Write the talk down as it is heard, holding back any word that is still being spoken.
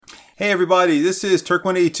Hey everybody, this is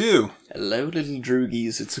Turk182. Hello, little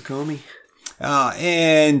droogies. It's Akomi.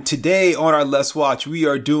 And today on our Let's Watch, we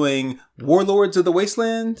are doing Warlords of the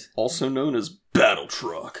Wasteland. Also known as Battle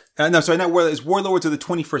Truck. No, sorry, not Warlords. It's Warlords of the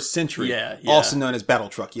 21st Century. Yeah. Also known as Battle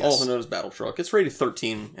Truck, yes. Also known as Battle Truck. It's rated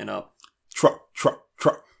 13 and up. Truck.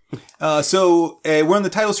 We're on the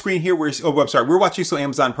title screen here. We're watching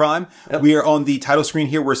Amazon Prime. Yep. We are on the title screen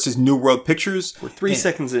here where it says New World Pictures. We're 3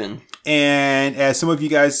 seconds in. And as some of you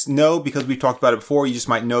guys know, because we've talked about it before, you just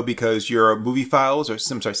might know because you're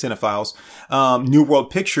cinephiles. New World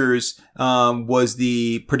Pictures was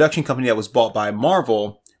the production company that was bought by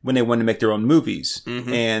Marvel when they wanted to make their own movies.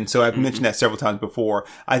 Mm-hmm. And so I've mentioned that several times before.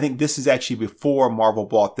 I think this is actually before Marvel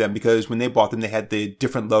bought them, because when they bought them, they had the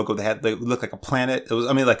different logo. They looked like a planet. It was,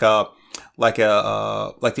 like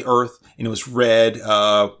the Earth, and it was red,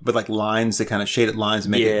 with like lines, they kind of shaded lines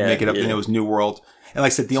and make it up. Yeah. And it was New World. And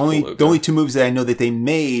like I said, the only two movies that I know that they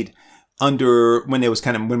made under when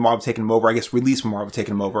Marvel taking them over, I guess released when Marvel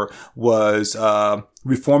taking them over, was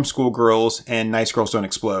Reform Schoolgirls and Nice Girls Don't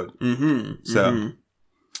Explode. Mm-hmm. So,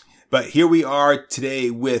 but here we are today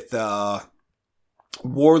with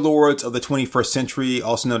Warlords of the 21st Century,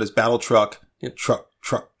 also known as Battle Truck. Yep. Truck.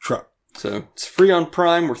 So it's free on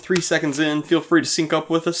Prime. We're 3 seconds in. Feel free to sync up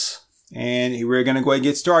with us. And we're gonna go ahead and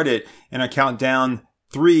get started. And our countdown: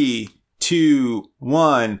 3, 2,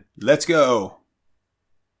 1, let's go.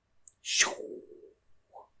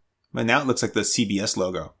 But now it looks like the CBS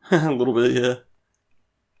logo. A little bit, yeah.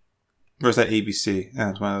 Where's that ABC?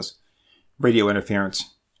 That's one of those radio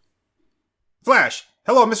interference. Flash!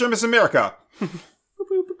 Hello, Mr. and Miss America!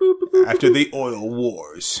 After the oil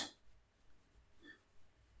wars.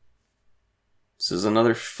 This is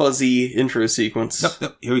another fuzzy intro sequence.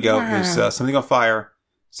 Nope. Here we go. There's something on fire.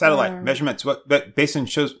 Satellite measurements. What basin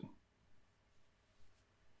shows?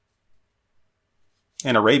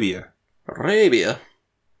 In Arabia.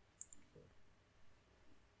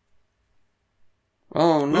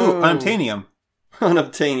 Oh no! Ooh, unobtainium.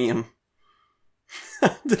 Unobtainium.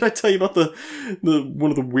 Did I tell you about the one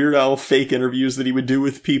of the Weird Al fake interviews that he would do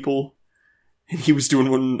with people? And he was doing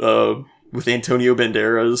one with Antonio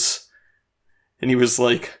Banderas, and he was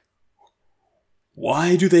like,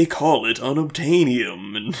 "Why do they call it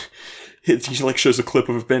unobtainium?" And he like shows a clip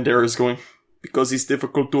of Banderas going, "Because he's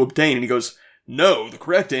difficult to obtain," and he goes, "No, the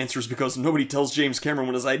correct answer is because nobody tells James Cameron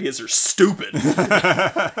when his ideas are stupid."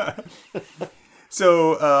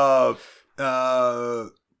 So,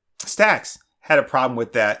 Stax had a problem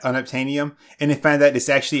with that, unobtainium, and they found that it's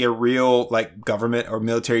actually a real, like, government or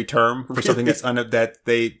military term for something that's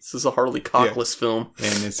This is a Harley Cockless film.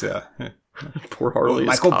 And it's, poor Harley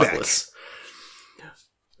Michael is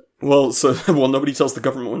cockless. Well, nobody tells the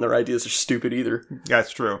government when their ideas are stupid either.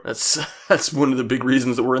 That's true. That's one of the big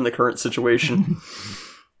reasons that we're in the current situation.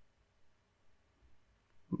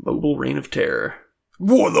 Mobile Reign of Terror.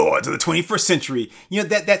 Warlords of the 21st Century. You know,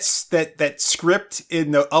 that script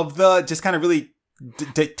just kind of really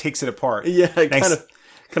takes it apart. Yeah, it kind of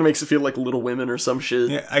makes it feel like Little Women or some shit.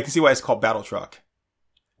 Yeah, I can see why it's called Battle Truck.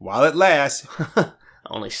 While it lasts.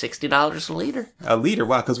 Only $60 a liter. A liter?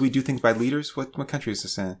 Wow, because we do things by liters? What country is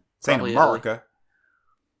this in? It's in America.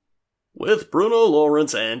 With Bruno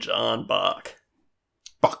Lawrence and John Bach.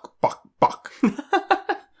 Bach.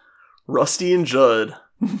 Rusty and Judd.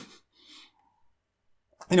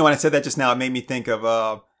 You know, when I said that just now, it made me think of,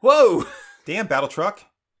 whoa! Damn, Battle Truck.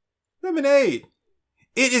 Lemonade.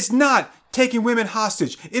 It is not taking women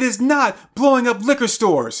hostage. It is not blowing up liquor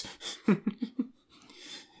stores.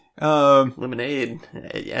 Lemonade.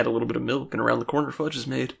 Add a little bit of milk and around the corner fudge is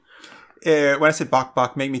made. When I said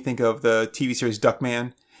Bach, made me think of the TV series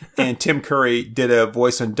Duckman. And Tim Curry did a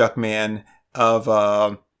voice on Duckman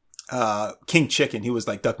of, King Chicken. He was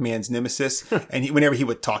like Duckman's nemesis. And whenever he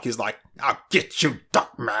would talk, he's like, "I'll get you,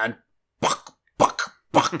 Duckman. Buck.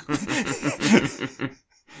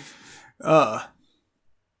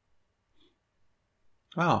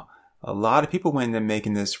 Wow. A lot of people went in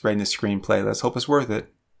making this, writing this screenplay. Let's hope it's worth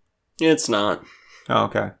it. It's not. Oh,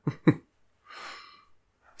 okay.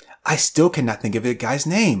 I still cannot think of the guy's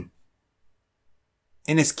name.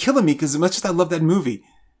 And it's killing me because as much as I love that movie.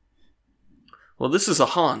 Well, this is a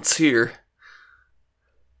Hans here.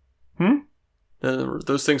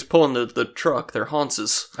 Those things pulling the truck, they're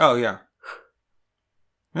Hanses. Oh, yeah.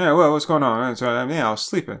 Yeah, well, what's going on? I was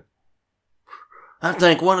sleeping. I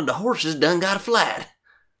think one of the horses done got a flat.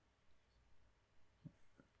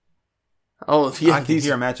 Oh, yeah. I can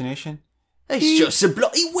hear imagination. It's just a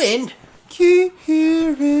bloody wind. Keep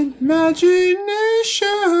hearing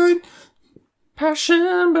imagination.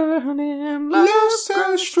 Passion burning, love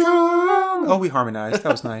so strong. Oh, we harmonized.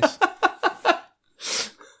 That was nice.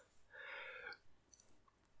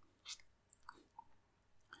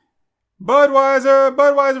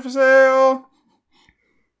 Budweiser for sale.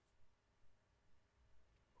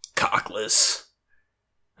 Cockless.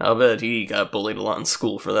 I bet he got bullied a lot in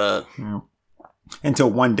school for that. Yeah. Until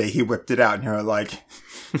one day he whipped it out and you're like,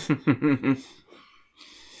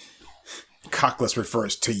 cockless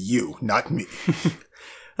refers to you, not me.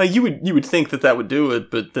 You would think that would do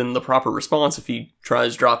it, but then the proper response if he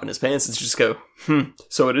tries dropping his pants is just go,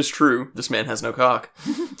 so it is true, this man has no cock.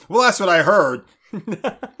 Well, that's what I heard.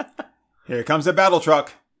 Here comes the battle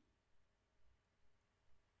truck.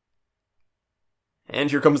 And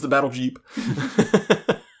here comes the battle jeep.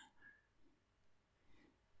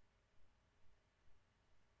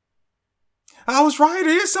 I was right, it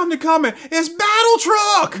is something coming. It's battle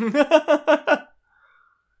truck!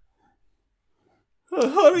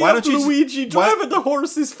 Hurry up, Luigi, drive at the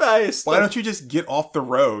horse's face. Why don't you just get off the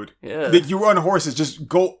road? Yeah. That you run horses, just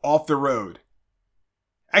go off the road.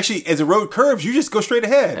 Actually, as the road curves, you just go straight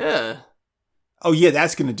ahead. Yeah. Oh yeah,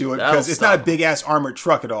 that's gonna do it, because it's not a big-ass armored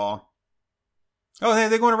truck at all. Oh, hey,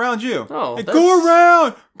 they're going around you. Oh, hey, go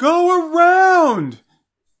around! Go around!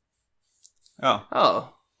 Oh.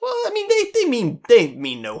 Oh. Well, I mean, they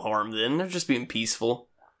mean no harm then. They're just being peaceful.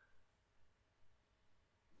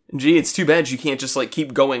 Gee, it's too bad you can't just, like,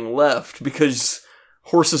 keep going left, because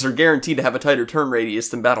horses are guaranteed to have a tighter turn radius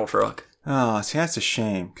than battle truck. Oh, see, that's a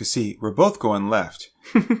shame, because, see, we're both going left.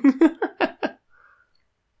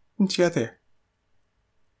 What you got there?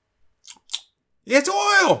 It's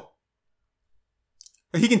oil!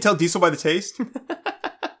 He can tell diesel by the taste?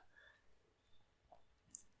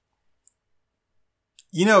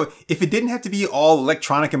 You know, if it didn't have to be all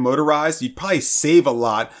electronic and motorized, you'd probably save a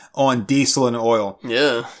lot on diesel and oil.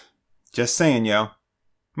 Yeah. Just saying, yo.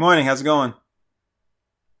 Morning, how's it going?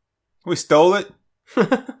 We stole it?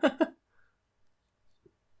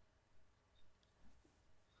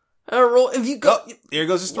 Roll, if you got... Oh, here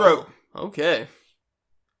goes his throat. Whoa. Okay.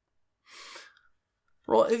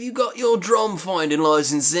 Right, have you got your drum finding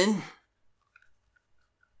license then?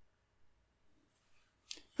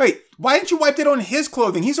 Wait, why didn't you wipe that on his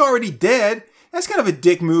clothing? He's already dead. That's kind of a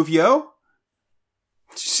dick move, yo.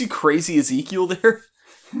 Did you see crazy Ezekiel there?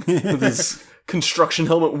 With his construction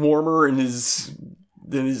helmet warmer and his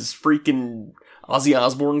freaking Ozzy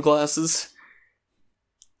Osbourne glasses.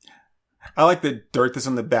 I like the dirt that's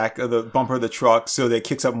on the back of the bumper of the truck so that it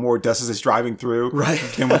kicks up more dust as it's driving through. Right.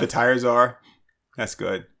 Than what the tires are. That's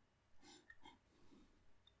good.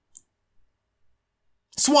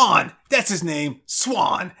 Swan! That's his name.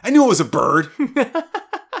 Swan. I knew it was a bird.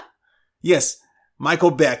 Yes,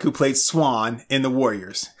 Michael Beck, who played Swan in The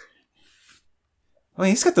Warriors. I mean,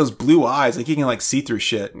 he's got those blue eyes, like he can like see through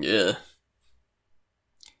shit. Yeah.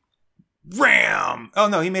 Ram! Oh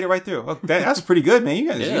no, he made it right through. Oh, that's pretty good, man.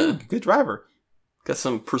 You're a good driver. Got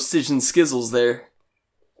some precision skizzles there.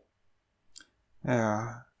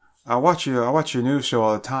 Yeah. I watch your news show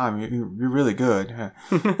all the time. You're really good.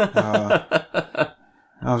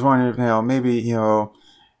 I was wondering if, maybe,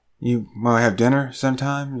 you might have dinner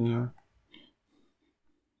sometime,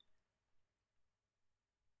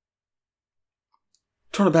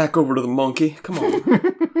 Turn it back over to the monkey. Come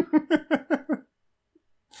on.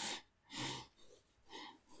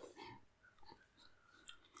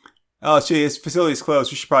 Oh, gee, his facility's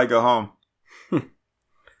closed. We should probably go home.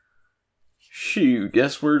 Shoot,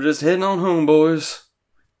 guess we're just heading on home, boys.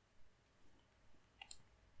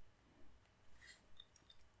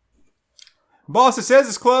 Boss, it says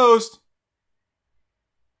it's closed.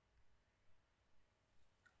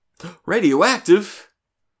 Radioactive?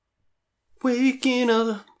 Waking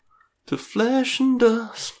up to flesh and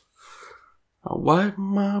dust. I wipe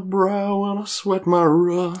my brow and I sweat my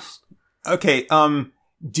rust. Okay,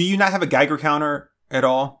 do you not have a Geiger counter at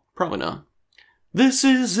all? Probably not. This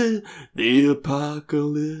is it, the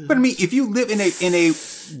apocalypse. But I mean, if you live in a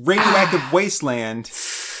radioactive wasteland.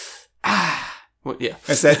 Well, yeah.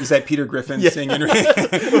 Is that Peter Griffin singing?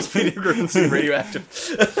 It was Peter Griffin singing Radioactive.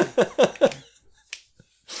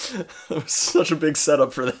 That was such a big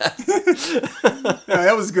setup for that. Yeah,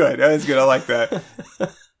 that was good. That was good. I like that.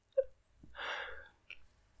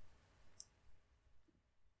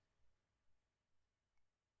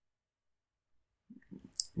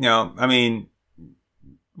 I mean,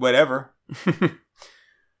 whatever.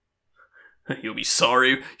 You'll be sorry.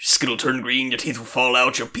 Your skin will turn green, your teeth will fall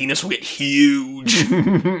out, your penis will get huge.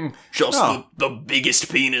 Just the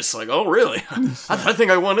biggest penis. Like, oh, really? I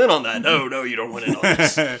think I want in on that. No, you don't want in on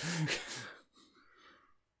this.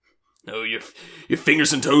 No, your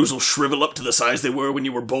fingers and toes will shrivel up to the size they were when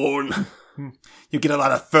you were born. You'll get a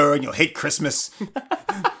lot of fur and you'll hate Christmas.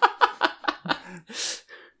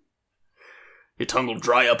 Your tongue will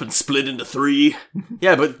dry up and split into 3.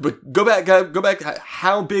 Yeah, but go back.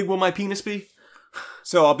 How big will my penis be?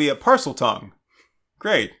 So I'll be a parcel tongue.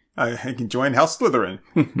 Great. I can join House Slytherin.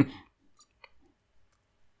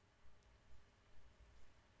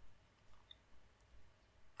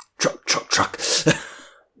 Truck.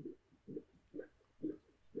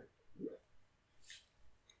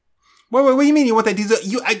 Wait, what do you mean you want that diesel?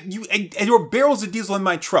 There were barrels of diesel in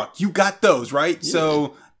my truck. You got those, right? Yeah.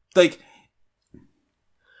 So, like...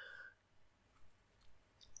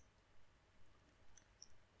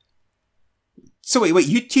 So wait,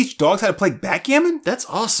 you teach dogs how to play backgammon? That's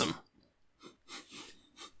awesome.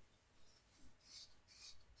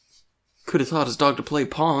 Could have taught his dog to play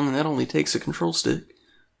Pong, and that only takes a control stick.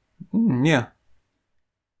 Yeah.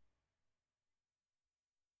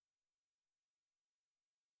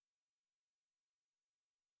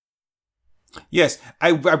 Yes,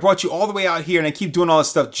 I brought you all the way out here, and I keep doing all this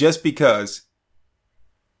stuff just because.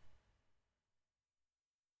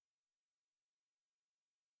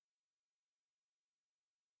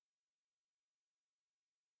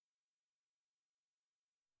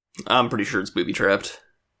 I'm pretty sure it's booby-trapped.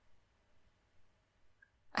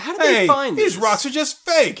 How did they find these rocks are just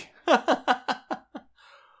fake. We're on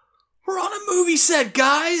a movie set,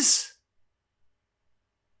 guys.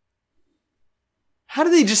 How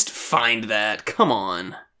did they just find that? Come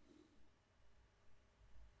on.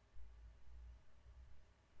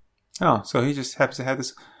 Oh, so he just happens to have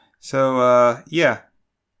this. So, yeah,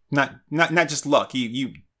 not just luck.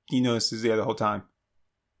 He notices the whole time.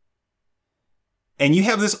 And you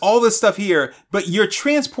have all this stuff here, but you're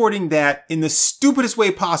transporting that in the stupidest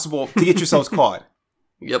way possible to get yourselves caught.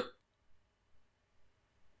 Yep.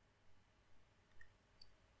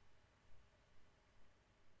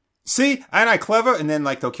 See? Ain't I clever? And then,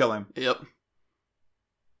 they'll kill him. Yep.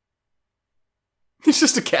 It's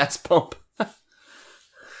just a gas pump.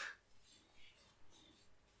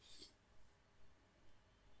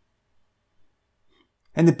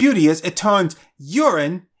 And the beauty is, it turns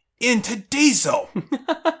urine into diesel.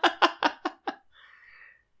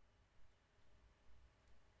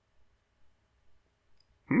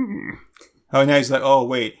 Oh, now he's like, oh,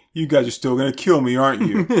 wait, you guys are still going to kill me, aren't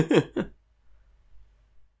you?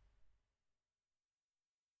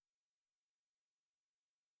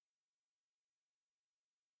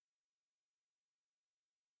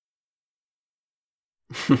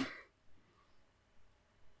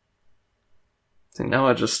 So now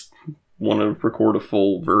I just want to record a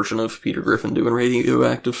full version of Peter Griffin doing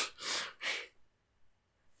Radioactive.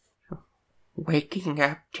 Waking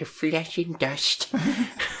up to flesh and dust.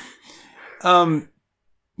 So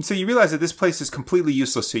you realize that this place is completely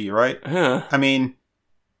useless to you, right? Yeah. I mean...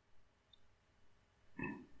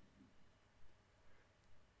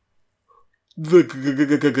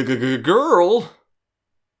 The girl?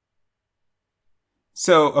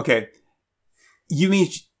 So, okay. You mean...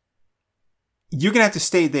 You're going to have to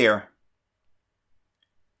stay there.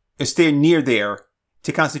 Or stay near there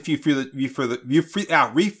to constantly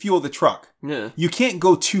refuel the truck. Yeah. You can't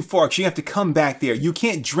go too far because you have to come back there. You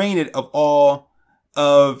can't drain it of all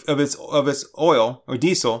of its oil or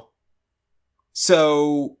diesel.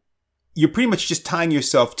 So you're pretty much just tying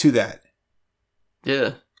yourself to that.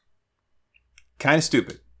 Yeah. Kind of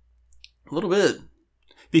stupid. A little bit.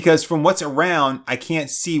 Because from what's around, I can't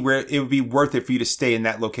see where it would be worth it for you to stay in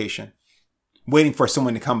that location. Waiting for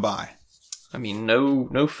someone to come by. I mean,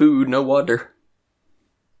 no food, no water.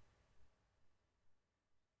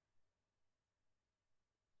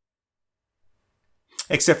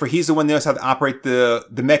 Except for he's the one that knows how to operate the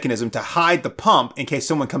mechanism to hide the pump in case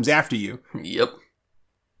someone comes after you. Yep.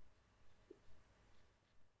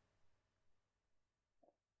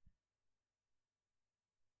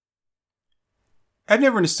 I've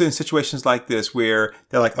never understood in situations like this where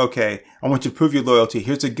they're like, okay, I want you to prove your loyalty.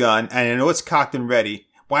 Here's a gun, and I know it's cocked and ready.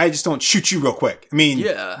 Why I just don't shoot you real quick? I mean,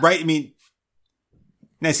 yeah. Right? I mean,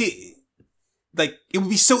 now see, it would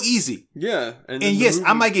be so easy. Yeah. And yes,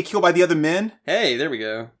 I might get killed by the other men. Hey, there we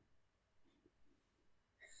go.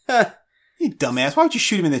 You dumbass. Why would you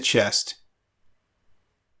shoot him in the chest?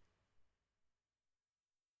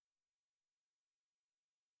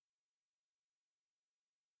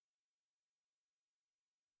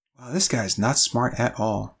 Wow, this guy's not smart at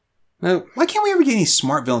all. No. Why can't we ever get any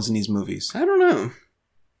smart villains in these movies? I don't know.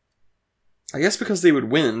 I guess because they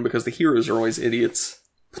would win, because the heroes are always idiots.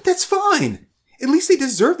 But that's fine. At least they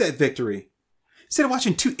deserve that victory. Instead of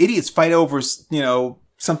watching two idiots fight over,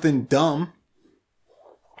 something dumb.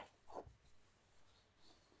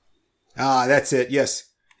 Ah, that's it, yes.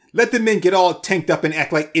 Let the men get all tanked up and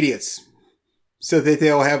act like idiots. so that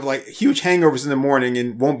they'll have like huge hangovers in the morning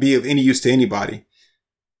and won't be of any use to anybody.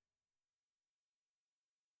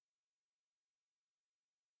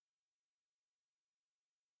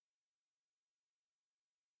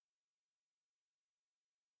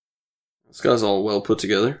 This guy's all well put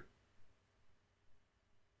together.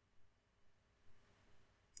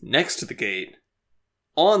 Next to the gate,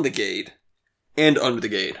 on the gate, and under the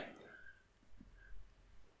gate.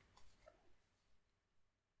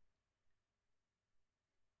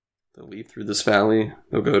 They'll leave through this valley,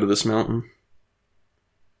 they'll go to this mountain.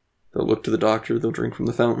 They'll look to the doctor, they'll drink from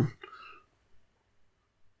the fountain.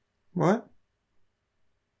 What?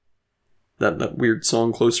 That weird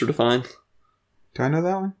song, Closer to Fine? Do I know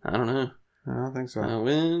that one? I don't know. I don't think so. I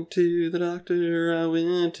went to the doctor, I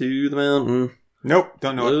went to the mountain. Nope,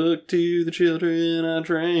 don't know it. Looked to the children, I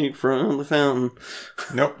drank from the fountain.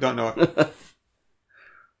 Nope, don't know it.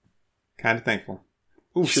 Kind of thankful.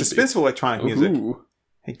 Ooh, Should suspenseful electronic music. Ooh.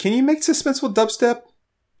 Hey, can you make suspenseful dubstep?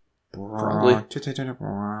 Probably. Okay,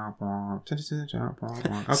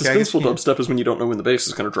 Suspenseful dubstep is when you don't know when the bass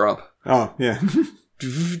is going to drop. Oh, yeah.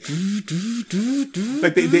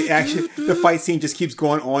 Like they actually, the fight scene just keeps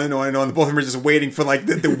going on and on and on. The both of them are just waiting for like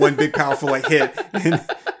the one big powerful like hit. And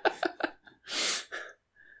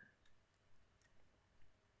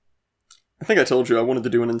I think I told you I wanted to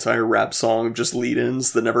do an entire rap song of just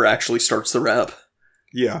lead-ins that never actually starts the rap.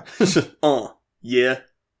 yeah. Yeah.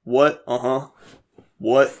 What?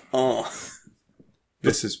 What?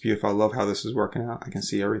 This is beautiful. I love how this is working out. I can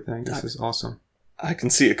see everything. This is awesome. I can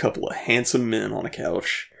see a couple of handsome men on a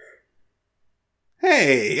couch.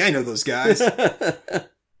 Hey, I know those guys. I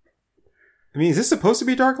mean, is this supposed to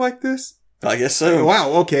be dark like this? I guess so.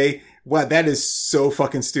 Wow, okay. Wow, that is so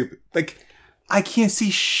fucking stupid. Like, I can't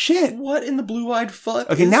see shit. What in the blue-eyed fuck?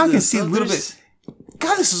 Okay, is now I can this? see a little bit.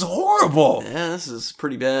 God, this is horrible. Yeah, this is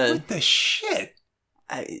pretty bad. What the shit?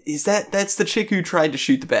 That's the chick who tried to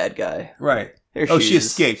shoot the bad guy. Right. There she is.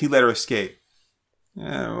 escaped. He let her escape.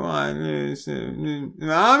 Mommy?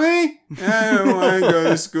 I don't want to go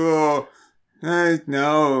to school.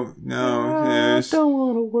 No. I don't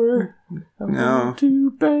want to work. I want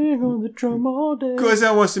to bang on the drum all day. Because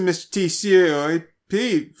I want some Mr. T cereal.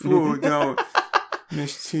 Pete, food, no.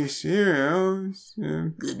 Mr. T cereal.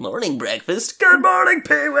 Good morning, breakfast. Good morning,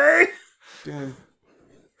 Pee-wee.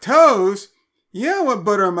 Toes? Yeah, I want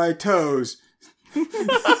butter on my toes.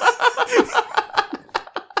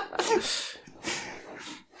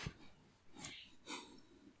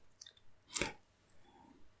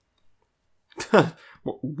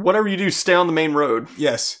 Whatever you do, stay on the main road.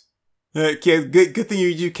 Yes. Okay, good thing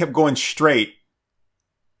you kept going straight.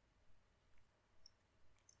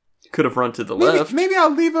 Could have run to the left. Maybe I'll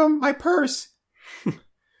leave him my purse.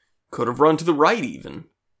 Could have run to the right, even.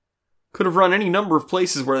 Could have run any number of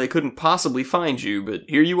places where they couldn't possibly find you, but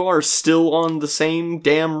here you are, still on the same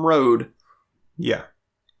damn road. Yeah.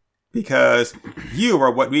 Because you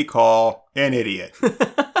are what we call an idiot.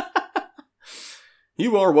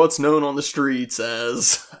 You are what's known on the streets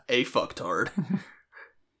as a fucktard.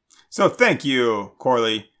 So thank you,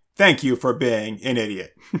 Corley. Thank you for being an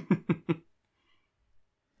idiot.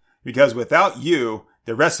 Because without you,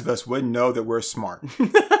 the rest of us wouldn't know that we're smart.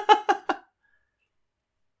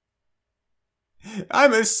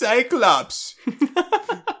 I'm a cyclops.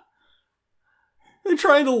 They're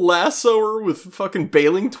trying to lasso her with fucking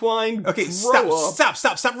baling twine. Okay, Grow up.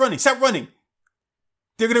 stop running.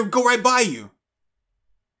 They're gonna go right by you.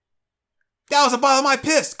 That was a bottle of my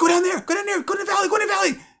piss. Go down there, go to the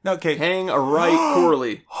valley. Okay. Hang a right,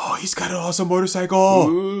 Corley. Oh, he's got an awesome motorcycle.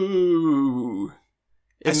 Ooh.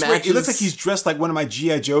 I swear, it looks like he's dressed like one of my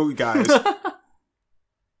G.I. Joe guys.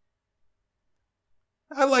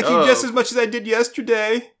 I like you just as much as I did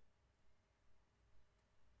yesterday.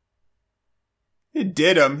 It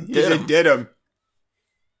did him. It did him.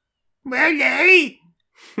 Willie!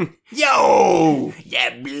 Yo!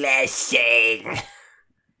 Your blessing.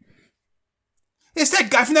 It's that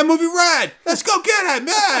guy from that movie Red! Let's go get him!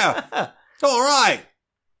 Yeah! All right.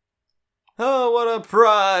 Oh, what a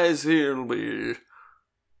prize he'll be.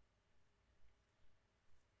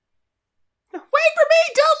 Wait for me!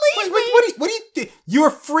 Don't leave me! What do you do? You're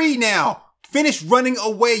free now! Finish running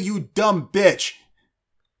away, you dumb bitch!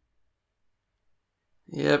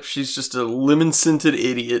 Yep, she's just a lemon-scented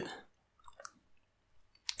idiot.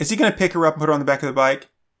 Is he gonna pick her up and put her on the back of the bike?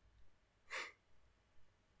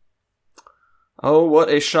 Oh, what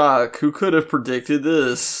a shock. Who could have predicted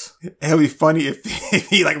this? It'd be funny if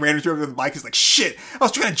he like ran her over the bike. He's like, shit! I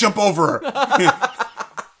was trying to jump over her!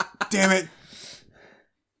 Damn it!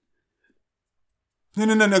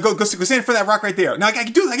 No, go stand in front of that rock right there. No, I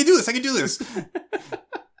can do this.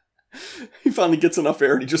 He finally gets enough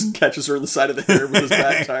air and he just catches her in the side of the head with his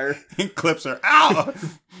back tire. He clips her. Ow!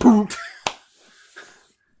 Boom!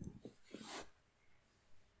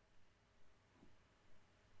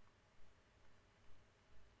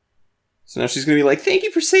 So now she's gonna be like, thank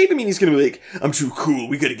you for saving me. And he's gonna be like, I'm too cool.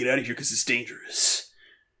 We gotta get out of here because it's dangerous.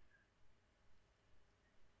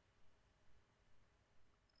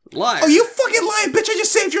 Liar. Oh, you fucking lying bitch. I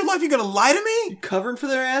just saved your life. You gonna lie to me? Covering for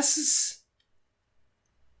their asses?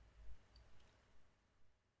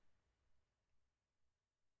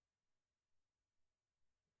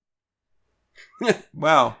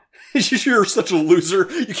 Wow. You're such a loser.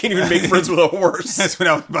 You can't even make friends with a horse. That's what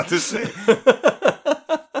I was about to say.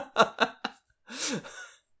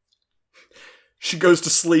 She goes to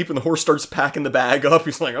sleep and the horse starts packing the bag up.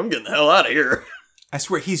 He's like, I'm getting the hell out of here. I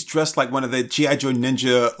swear he's dressed like one of the G.I. Joe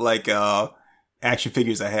Ninja, like, action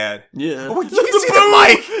figures I had. Yeah. Oh, you can see the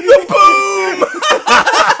mic!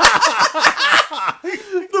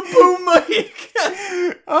 The boom mic!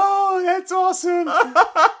 Oh, that's awesome.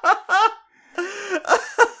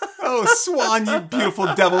 Oh, Swan, you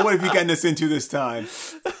beautiful devil. What have you gotten us into this time?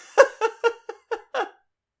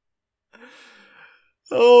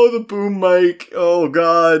 Oh, the boom mic. Oh,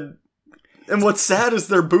 God. And what's sad is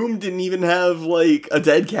their boom didn't even have, like, a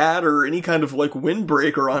dead cat or any kind of, like,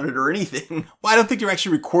 windbreaker on it or anything. Well, I don't think they're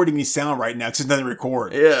actually recording any sound right now because it doesn't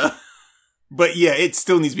record. Yeah. But yeah, it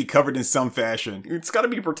still needs to be covered in some fashion. It's gotta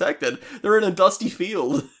be protected. They're in a dusty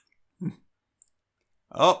field.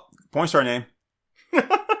 Oh, porn star name.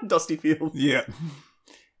 Dusty field. Yeah.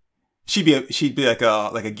 She'd be like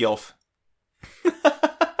a gilf.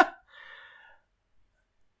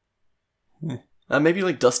 Maybe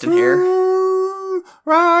like Dustin Hare.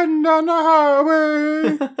 Riding down the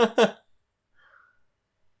highway.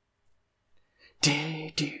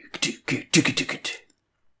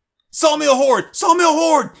 Sawmill horde! Sawmill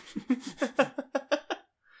horde!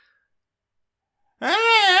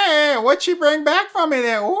 Hey, what'd she bring back for me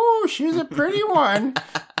there? Oh, she's a pretty one.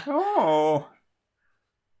 Oh.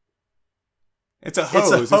 It's a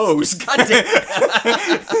hose. It's a hose. God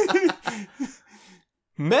damn.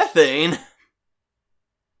 Methane.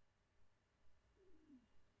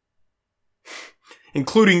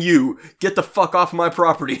 Including you. Get the fuck off my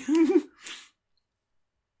property.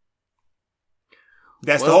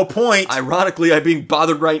 That's the whole point. Ironically, I'm being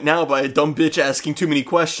bothered right now by a dumb bitch asking too many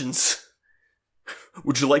questions.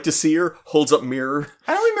 Would you like to see her? Holds up mirror.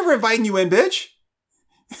 I don't remember inviting you in, bitch.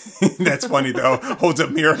 That's funny, though. Holds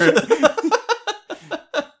up mirror.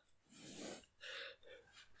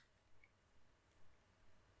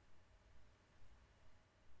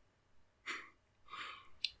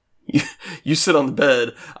 You sit on the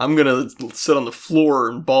bed. I'm gonna sit on the floor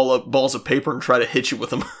and ball up balls of paper and try to hit you with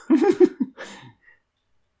them.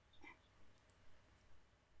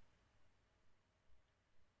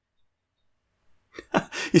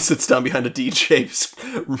 He sits down behind a DJ's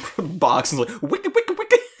box and is like, wicka, wicka,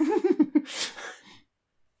 wicka.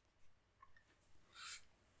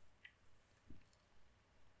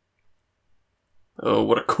 Oh,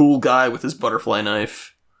 what a cool guy with his butterfly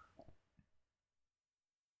knife.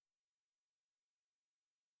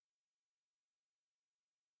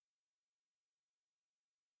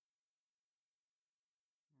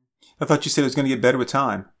 I thought you said it was going to get better with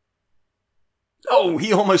time. Oh,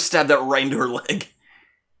 he almost stabbed that right into her leg.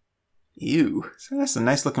 Ew. So that's a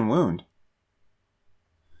nice looking wound.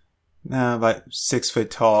 About 6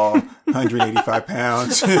 foot tall, 185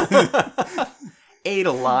 pounds. Ate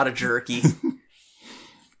a lot of jerky.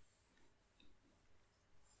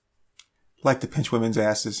 Like to pinch women's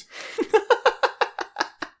asses.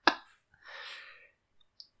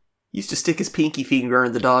 Used to stick his pinky finger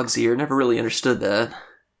in the dog's ear. Never really understood that.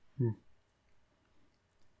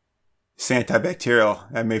 It's antibacterial.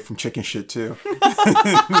 I made from chicken shit, too. In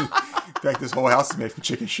fact, this whole house is made from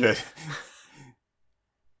chicken shit.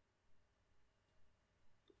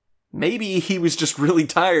 Maybe he was just really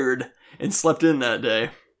tired and slept in that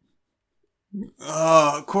day.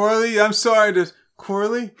 Oh, Corley, I'm sorry to...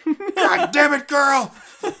 Corley? God damn it, girl!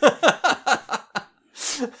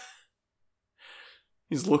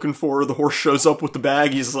 He's looking for her. The horse shows up with the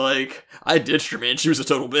bag. He's like, I ditched her, man. She was a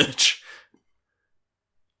total bitch.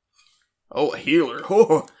 Oh, a healer.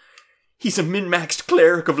 Oh, he's a min-maxed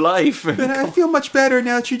cleric of life. But I feel much better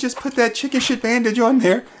now that you just put that chicken shit bandage on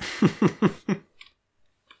there.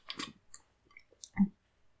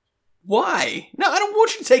 Why? No, I don't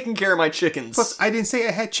want you taking care of my chickens. Plus, I didn't say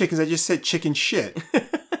I had chickens. I just said chicken shit.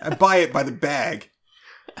 I buy it by the bag.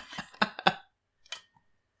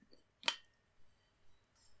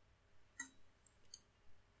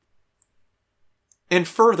 And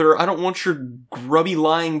further, I don't want your grubby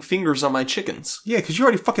lying fingers on my chickens. Yeah, because you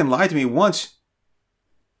already fucking lied to me once.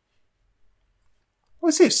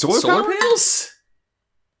 What's it? Solar power? Panels?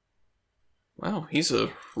 Wow, he's a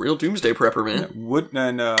real doomsday prepper, man. Wood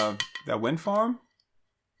and that wind farm?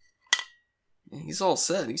 He's all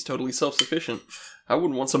set. He's totally self-sufficient. I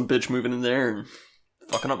wouldn't want some bitch moving in there and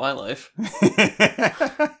fucking up my life.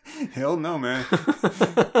 Hell no, man.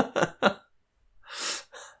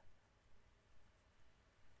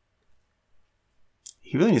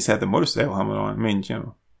 He really needs to have the motorcycle helmet on. I mean,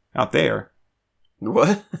 out there.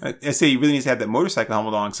 What? I say he really needs to have that motorcycle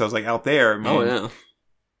helmet on, because I was like, out there, man. Oh, yeah.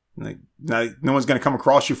 Like, no one's going to come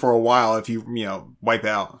across you for a while if you wipe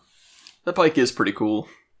out. That bike is pretty cool.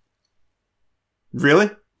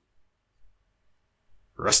 Really?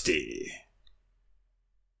 Rusty.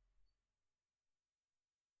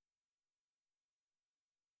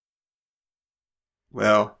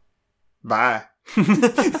 Well, bye.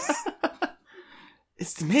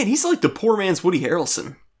 Man, he's like the poor man's Woody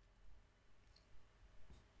Harrelson.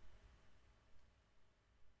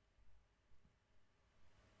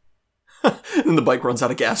 And the bike runs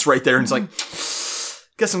out of gas right there, and it's like,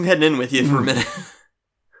 guess I'm heading in with you for a minute.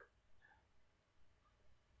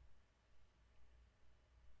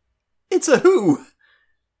 It's a Who.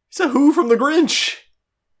 It's a Who from The Grinch.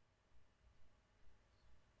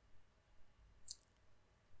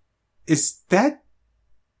 Is that...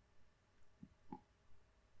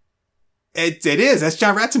 It is. That's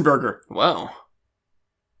John Ratzenberger. Wow.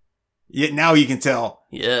 Yeah, now you can tell.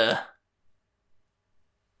 Yeah.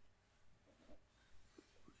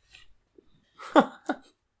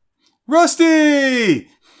 Rusty!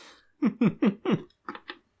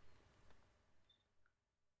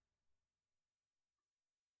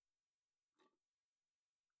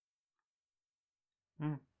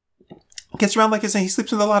 Gets around like he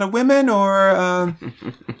sleeps with a lot of women, or...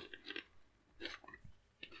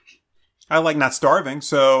 I like not starving,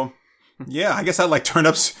 so... Yeah, I guess I like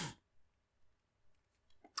turnips.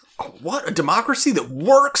 What? A democracy that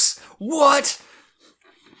works? What?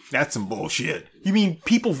 That's some bullshit. You mean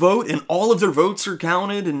people vote and all of their votes are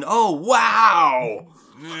counted and oh, wow!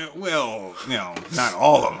 Well, not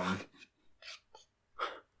all of them.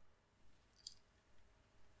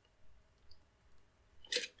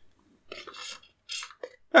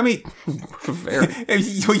 I mean, very.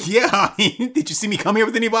 Yeah, I mean, did you see me come here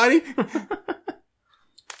with anybody?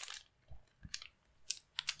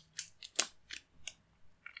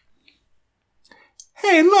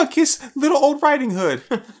 Hey, look, his little old Riding Hood.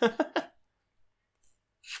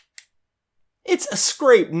 It's a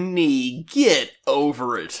scraped knee. Get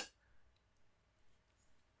over it.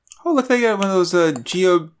 Oh, look, they got one of those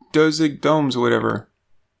geodesic domes or whatever.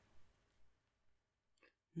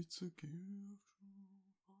 It's a gift.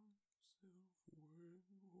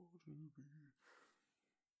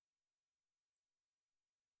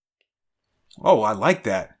 Oh, I like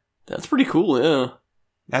that. That's pretty cool, yeah.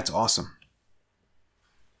 That's awesome.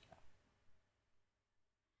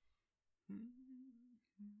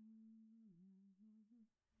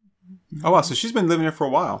 Oh, wow, so she's been living there for a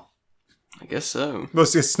while. I guess so. Well,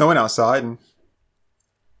 it's snowing outside. And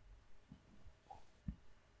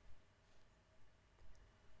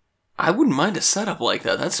I wouldn't mind a setup like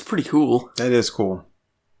that. That's pretty cool. That is cool.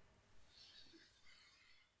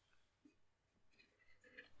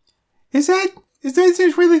 Is there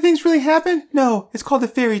things really happen? No, it's called a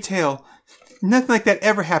fairy tale. Nothing like that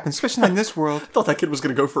ever happens, especially in this world. I thought that kid was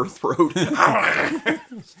going to go for a throat.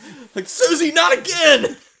 Like, Susie, not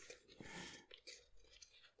again!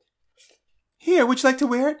 Here, would you like to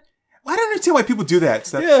wear it? Well, I don't understand why people do that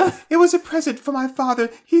stuff. Yeah. It was a present for my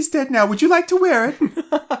father. He's dead now. Would you like to wear it?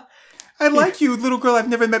 I like you, little girl I've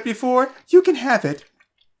never met before. You can have it.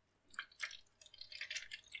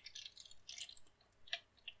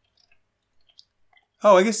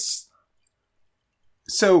 Oh, I guess...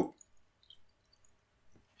 So...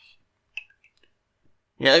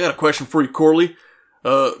 Yeah, I got a question for you, Corley.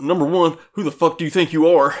 Number one, who the fuck do you think you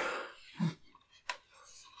are?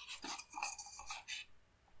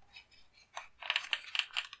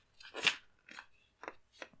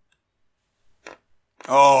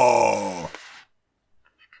 Oh.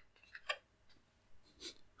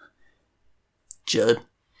 Judd.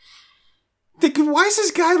 Why is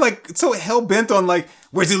this guy like so hell bent on like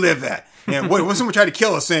where's he live at? And what someone tried to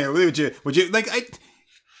kill us saying? Would you like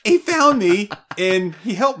he found me and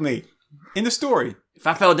he helped me in the story. If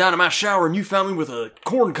I fell down in my shower and you found me with a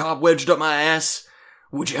corn cob wedged up my ass,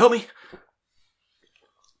 would you help me?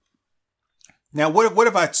 Now what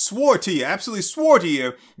if I swore to you, absolutely swore to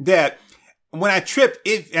you that when I tripped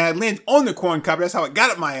and I landed on the corn cob, that's how it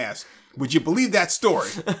got up my ass. Would you believe that story?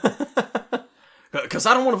 Because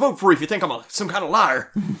I don't want to vote for you if you think I'm some kind of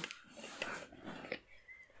liar.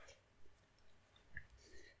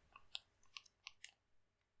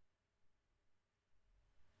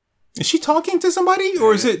 Is she talking to somebody,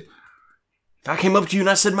 or is it... If I came up to you and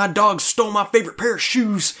I said my dog stole my favorite pair of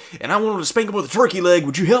shoes and I wanted to spank him with a turkey leg,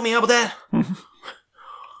 would you help me out with that?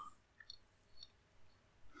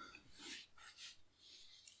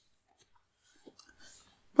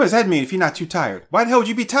 What does that mean if you're not too tired? Why the hell would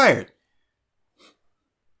you be tired?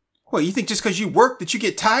 What, you think just because you work that you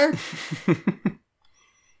get tired?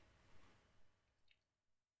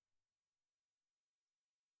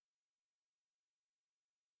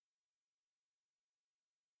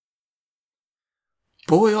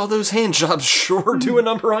 Boy, all those hand jobs sure do a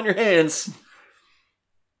number on your hands.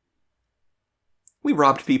 We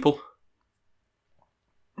robbed people.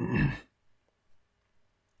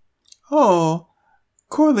 Oh,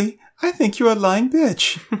 Corley, I think you're a lying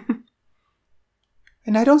bitch.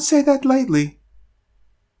 And I don't say that lightly.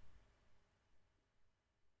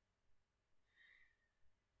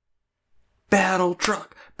 Battle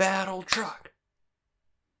truck, battle truck.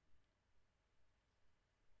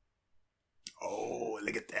 Oh,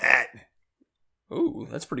 look at that. Ooh,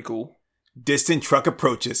 that's pretty cool. Distant truck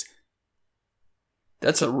approaches.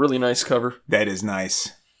 That's a really nice cover. That is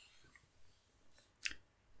nice.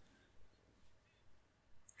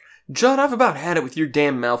 Judd, I've about had it with your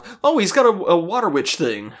damn mouth. Oh, he's got a water witch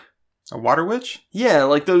thing. A water witch? Yeah,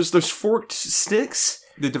 like those forked sticks.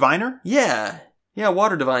 The diviner? Yeah,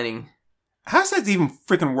 water divining. How does that even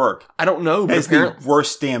freaking work? I don't know, but That's the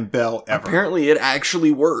worst damn bell ever. Apparently it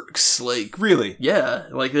actually works. Like, really? Yeah,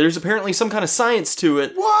 like there's apparently some kind of science to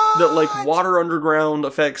it. What? That like water underground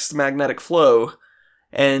affects magnetic flow,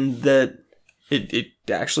 and that it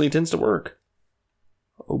actually tends to work.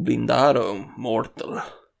 Oblindado mortal.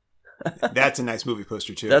 That's a nice movie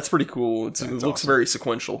poster too. That's pretty cool. It looks awesome. Very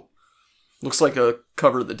sequential. Looks like a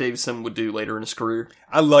cover that Davison would do later in his career.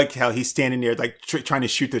 I like how he's standing there, like trying to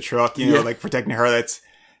shoot the truck, like protecting her.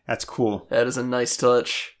 That's cool. That is a nice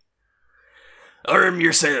touch. Arm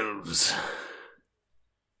yourselves.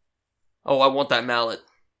 Oh, I want that mallet.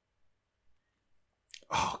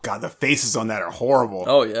 Oh god, the faces on that are horrible.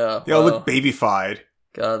 Oh yeah, they all look babyfied.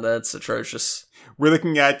 God, that's atrocious. I'm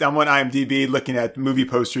on IMDb looking at movie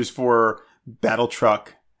posters for Battle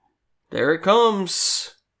Truck. There it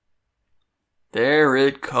comes. There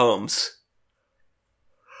it comes.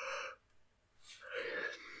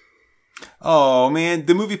 Oh, man.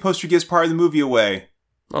 The movie poster gives part of the movie away.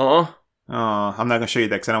 Oh, I'm not going to show you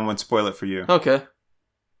that because I don't want to spoil it for you. Okay.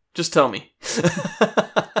 Just tell me.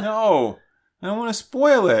 No. I don't want to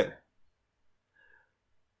spoil it.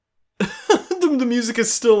 The music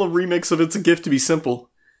is still a remix of It's a Gift to Be Simple.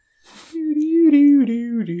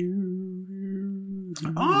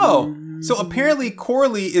 Oh. So apparently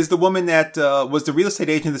Corley is the woman that was the real estate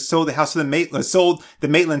agent that sold the house to sold the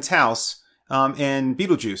Maitland's house in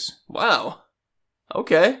Beetlejuice. Wow.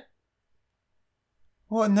 Okay.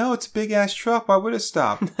 Well, no, it's a big ass truck. Why would it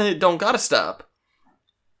stop? It don't gotta stop.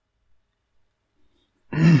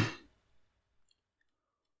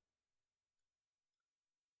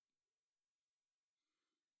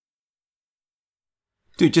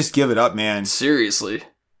 Dude, just give it up, man. Seriously.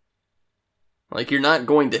 Like, you're not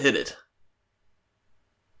going to hit it.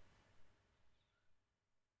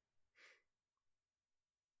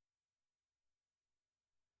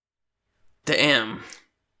 Damn.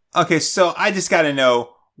 Okay, so I just gotta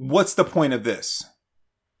know, what's the point of this?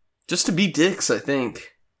 Just to be dicks, I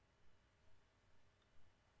think.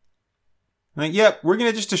 Like, yep, we're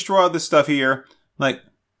gonna just destroy all this stuff here. Like...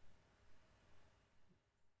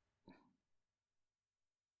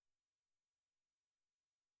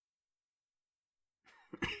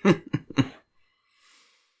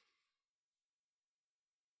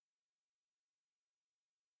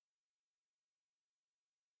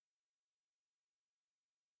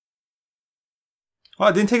 Well,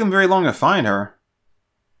 it didn't take them very long to find her.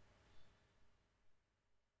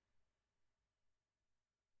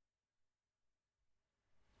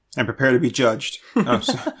 And prepare to be judged.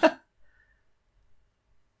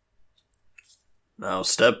 Now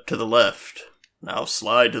step to the left. Now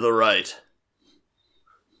slide to the right.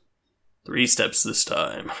 3 steps this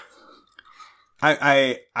time.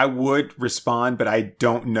 I would respond, but I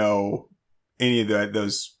don't know any of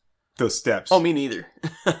those steps. Oh, me neither.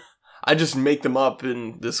 I just make them up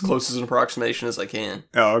in as close as an approximation as I can.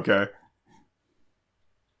 Oh, okay.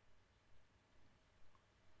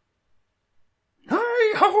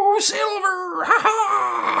 Hi-ho, Silver!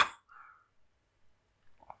 Ha-ha!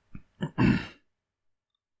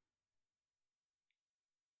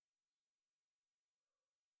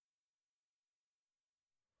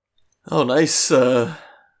 Oh, nice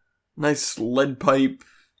lead pipe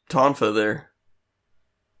tonfa there.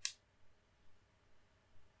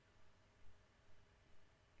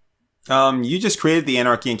 You just created the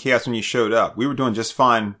anarchy and chaos when you showed up. We were doing just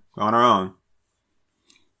fine on our own.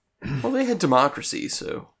 Well, they had democracy,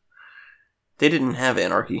 so they didn't have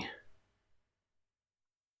anarchy.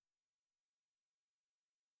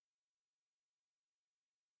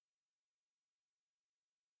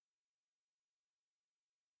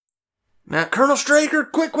 Now, Colonel Straker,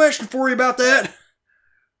 quick question for you about that.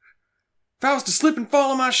 If I was to slip and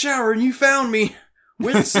fall in my shower and you found me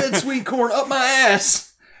with said sweet corn up my ass...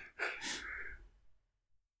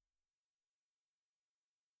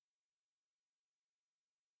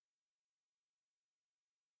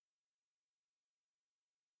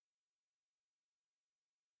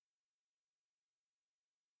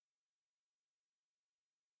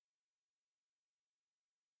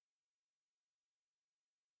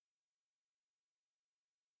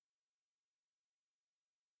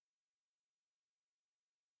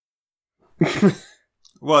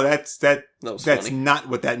 Well, that's funny. not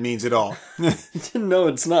what that means at all. No,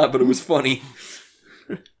 it's not, but it was funny.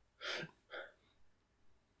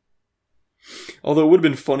 Although it would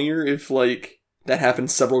have been funnier if, like, that happened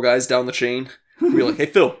several guys down the chain. We'd be like, hey,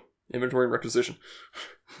 Phil, inventory and requisition.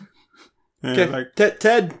 Okay, like,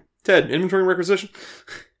 Ted, inventory and requisition.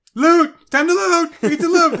 Loot! Time to loot! We get to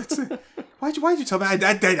loot! Why'd you tell me? I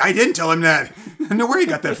didn't tell him that. I don't know where he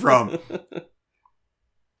got that from.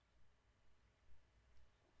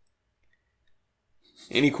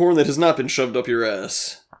 Any corn that has not been shoved up your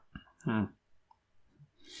ass.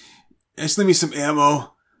 Just leave me some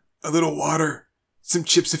ammo, a little water, some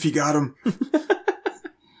chips if you got them.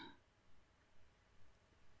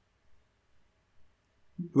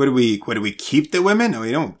 What do we keep the women? No,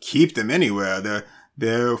 we don't keep them anywhere.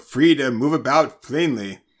 They're free to move about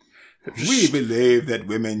plainly. We believe that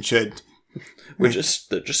women should... They're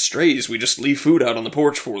just strays. We just leave food out on the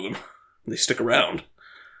porch for them. They stick around.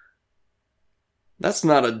 That's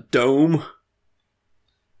not a dome.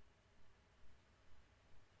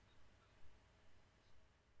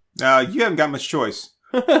 You haven't got much choice.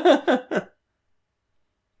 What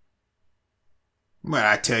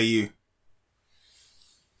I tell you.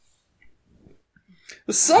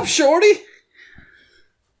 What's up, shorty?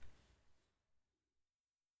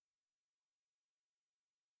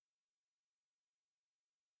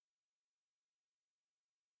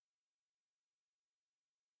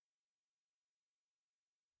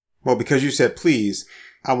 Well, because you said please,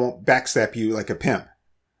 I won't backstab you like a pimp.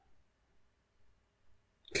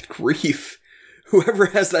 Good grief. Whoever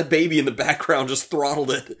has that baby in the background just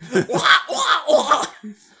throttled it. Wah, wah, wah.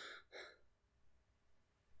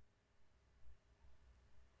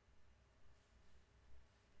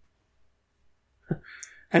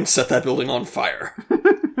 And set that building on fire.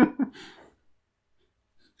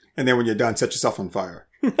 And then when you're done, set yourself on fire.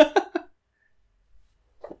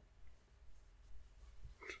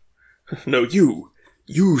 No, you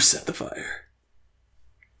set the fire.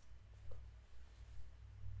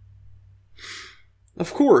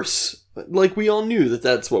 Of course. Like, we all knew that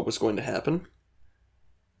that's what was going to happen.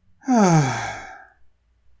 Hey,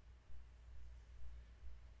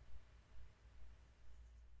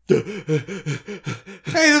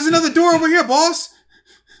 there's another door over here, boss!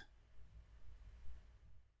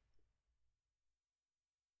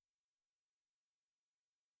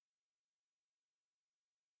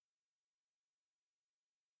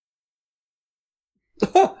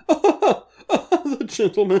 The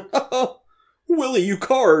gentleman. Willie, you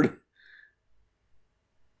card. At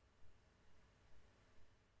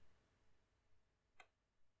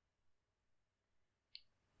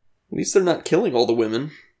least they're not killing all the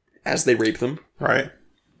women as they rape them. Right.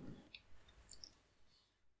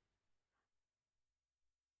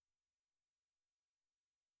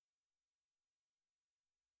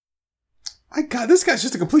 My God, this guy's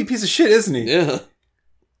just a complete piece of shit, isn't he? Yeah.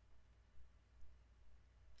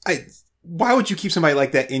 Why would you keep somebody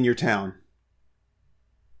like that in your town?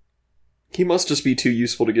 He must just be too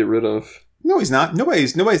useful to get rid of. No, he's not.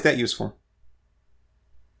 Nobody's that useful.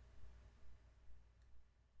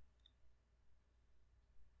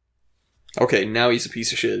 Okay, now he's a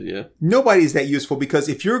piece of shit, yeah. Nobody's that useful because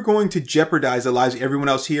if you're going to jeopardize the lives of everyone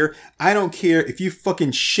else here, I don't care if you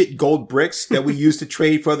fucking shit gold bricks that we use to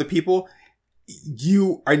trade for other people,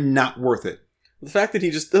 you are not worth it. The fact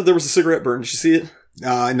that there was a cigarette burn, did you see it? No,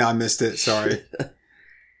 I missed it. Sorry.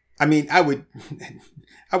 I mean, I would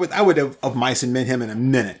have mice and men him in a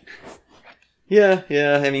minute. Yeah.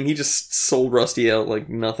 I mean, he just sold Rusty out like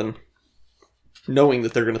nothing, knowing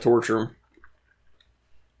that they're going to torture him.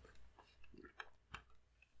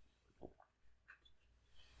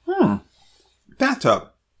 bathtub.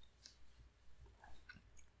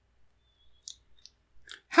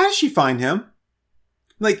 How does she find him?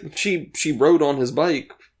 Like, She rode on his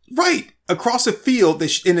bike. right across a field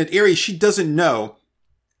that in an area she doesn't know,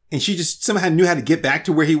 and she just somehow knew how to get back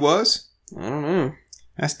to where he was. I don't know.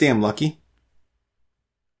 That's damn lucky.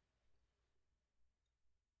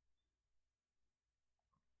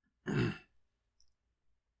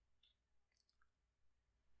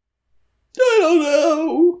 I don't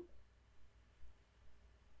know.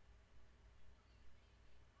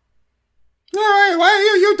 All right,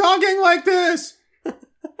 why are you talking like this?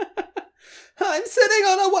 I'm sitting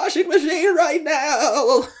on a washing machine right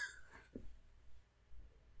now.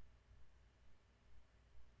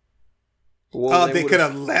 Well, They could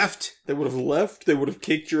have left. They would have left. They would have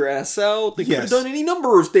kicked your ass out. They could have Yes. done any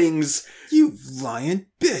number of things. You lying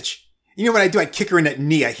bitch. You know what I do? I kick her in that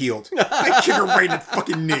knee I healed. I kick her right in the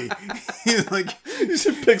fucking knee. He's like,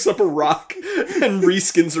 She picks up a rock and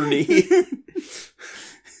reskins her knee.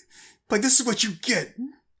 like, this is what you get.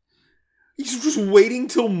 He's just waiting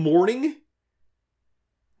till morning.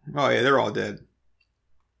 Oh yeah, they're all dead.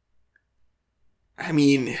 I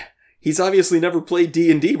mean, he's obviously never played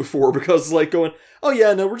D&D before because, like, going, oh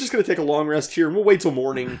yeah, no, we're just going to take a long rest here and we'll wait till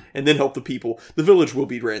morning and then help the people. The village will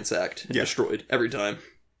be ransacked and destroyed every time.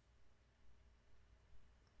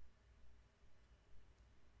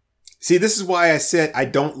 See, this is why I said I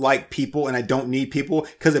don't like people and I don't need people,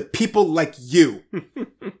 because of people like you.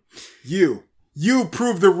 You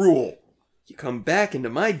prove the rule. You come back into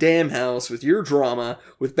my damn house with your drama,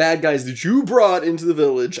 with bad guys that you brought into the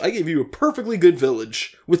village. I gave you a perfectly good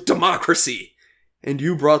village with democracy. And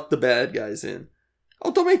you brought the bad guys in.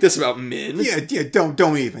 Oh, don't make this about men. Yeah,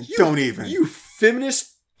 don't even. Don't even. You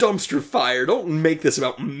feminist dumpster fire. Don't make this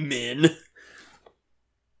about men.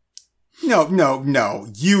 No.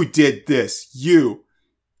 You did this. You.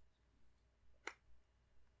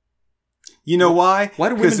 You know why? Why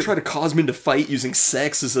do women try to cause men to fight using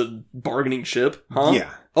sex as a bargaining chip? Huh? Yeah.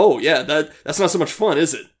 Oh, yeah, that's not so much fun,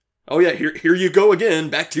 is it? Oh, yeah, here you go again.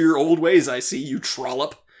 Back to your old ways, I see, you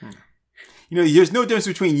trollop. You know, there's no difference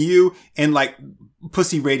between you and, like,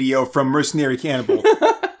 Pussy Radio from Mercenary Cannibal.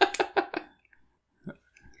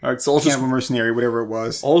 Or It's all just- Cannibal Mercenary, whatever it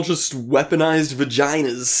was. All just weaponized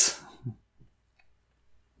vaginas.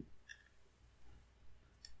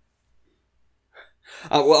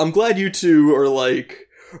 Well, I'm glad you two are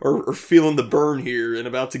are feeling the burn here and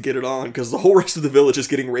about to get it on, because the whole rest of the village is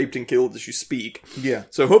getting raped and killed as you speak. Yeah.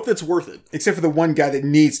 So I hope that's worth it. Except for the one guy that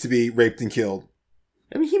needs to be raped and killed.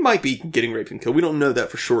 I mean, he might be getting raped and killed. We don't know that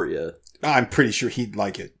for sure yet. I'm pretty sure he'd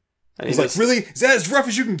like it. I mean, He's like, really? Is that as rough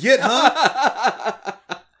as you can get, huh?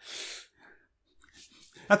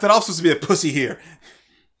 I thought I was supposed to be a pussy here.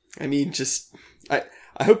 I mean, just I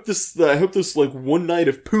hope this like one night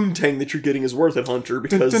of poontang that you're getting is worth it, Hunter,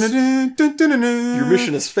 because your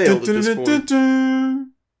mission has failed at this point.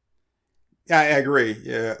 Yeah, I agree.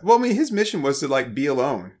 Yeah. Well, I mean, his mission was to like be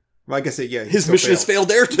alone. Well, I guess yeah. His mission has failed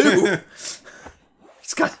there too.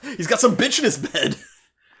 He's got some bitch in his bed.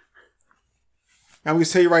 I'm going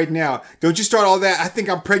to tell you right now. Don't you start all that. I think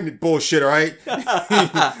I'm pregnant bullshit. All right.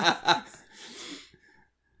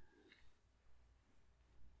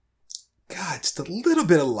 God, just a little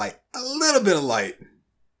bit of light. A little bit of light.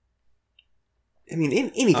 I mean,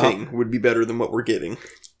 anything would be better than what we're getting.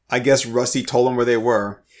 I guess Rusty told them where they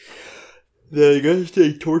were. I guess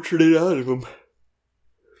they tortured it out of him.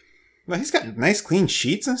 Well, he's got nice clean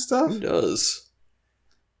sheets and stuff. He does.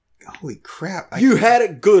 Holy crap. You had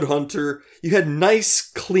it good, Hunter. You had nice,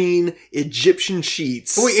 clean Egyptian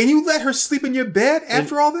sheets. Oh, wait, and you let her sleep in your bed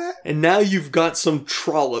after all that? And now you've got some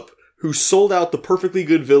trollop who sold out the perfectly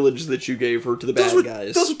good village that you gave her to the bad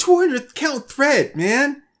guys. Those are 200 count thread,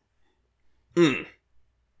 man.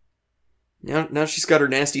 Now she's got her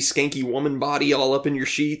nasty, skanky woman body all up in your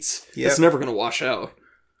sheets. Yep. It's never going to wash out.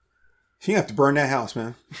 She's gonna have to burn that house,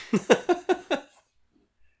 man.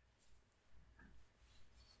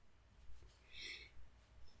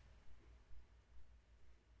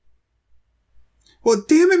 Well,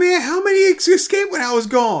 damn it, man. How many escaped when I was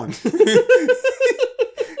gone?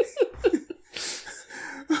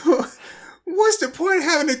 What's the point of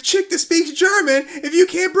having a chick that speaks German if you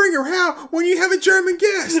can't bring her out when you have a German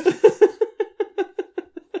guest?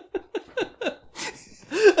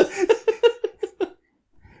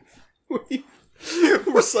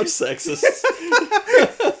 We're such sexists.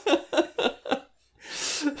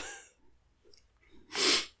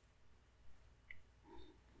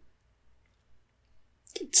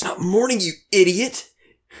 It's not morning, you idiot.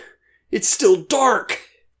 It's still dark.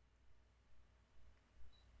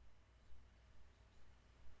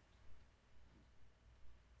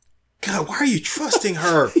 God, why are you trusting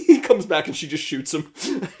her? He comes back and she just shoots him.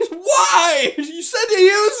 Why? You said to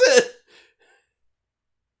use it.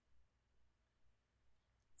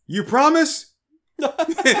 You promise?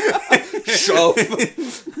 Shove.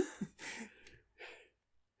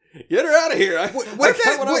 Get her out of here. I got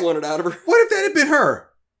what I wanted out of her. What if that had been her?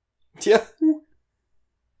 Yeah.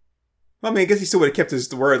 I mean, I guess he still would have kept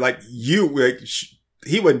his word. Like, he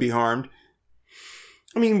wouldn't be harmed.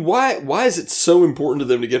 I mean, why is it so important to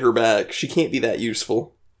them to get her back? She can't be that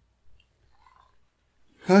useful.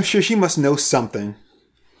 I'm sure she must know something.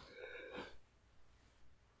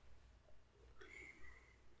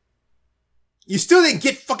 You still didn't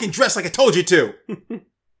get fucking dressed like I told you to. It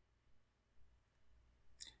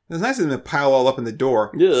was nice of them to pile all up in the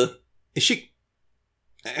door. Yeah. Is she...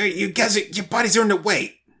 You guys, your bodies are in the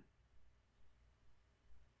way.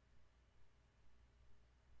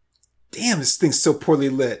 Damn, this thing's so poorly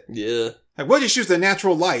lit. Yeah. Like, why'd you choose the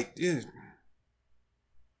natural light? Ew.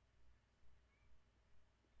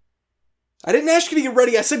 I didn't ask you to get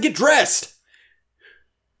ready. I said get dressed.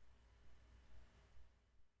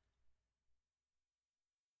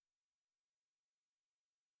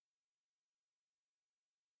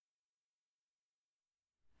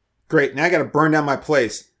 Great, now I gotta burn down my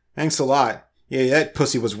place. Thanks a lot. Yeah, that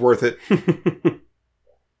pussy was worth it.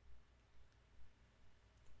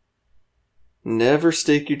 Never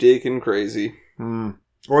stick your dick in crazy.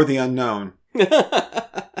 Or the unknown.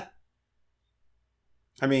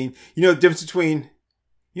 I mean, you know the difference between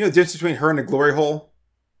her and a glory hole?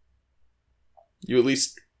 You at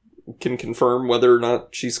least can confirm whether or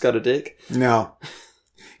not she's got a dick? No.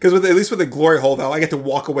 Because at least with a glory hole, though, I get to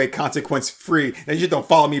walk away consequence free. And you just don't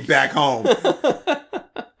follow me back home.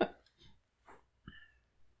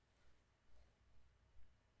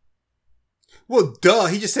 Well, duh.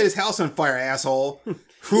 He just set his house on fire, asshole.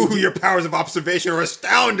 Ooh, your powers of observation are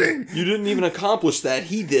astounding. You didn't even accomplish that.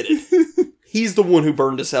 He did it. He's the one who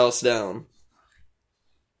burned his house down.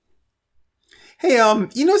 Hey,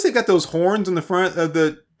 you notice they've got those horns on the front of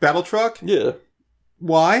the battle truck? Yeah.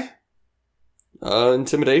 Why?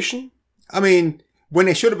 Intimidation? I mean, when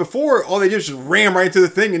they showed it before, all they did was just ram right into the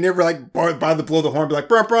thing and never, like, bother to blow the horn, be like,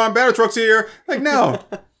 brum, brum, battle truck's here. Like, no.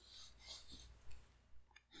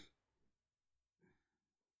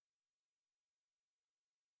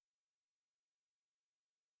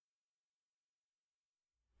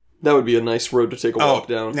 That would be a nice road to take a walk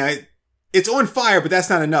down. Now, it's on fire, but that's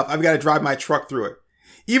not enough. I've got to drive my truck through it.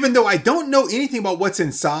 Even though I don't know anything about what's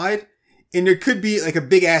inside, and there could be like a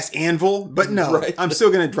big ass anvil, but no, right. I'm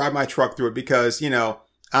still going to drive my truck through it because, you know,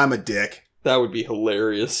 I'm a dick. That would be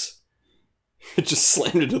hilarious. It just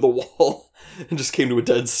slammed into the wall and just came to a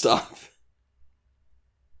dead stop.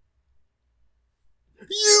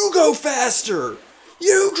 You go faster!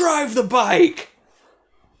 You drive the bike!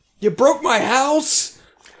 You broke my house!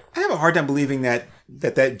 I have a hard time believing that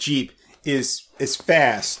Jeep is as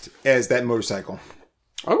fast as that motorcycle.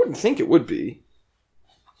 I wouldn't think it would be.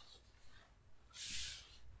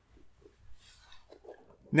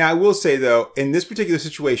 Now, I will say, though, in this particular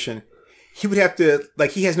situation, he would have to,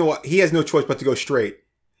 like, he has no choice but to go straight.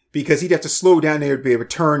 Because he'd have to slow down there to be able to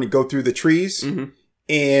turn and go through the trees. Mm-hmm.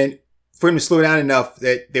 And for him to slow down enough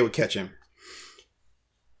that they would catch him.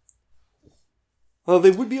 Well,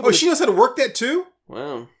 they would be able to... she knows how to work that, too?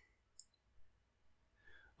 Wow.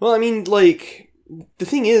 Well, I mean, like, the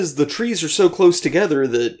thing is, the trees are so close together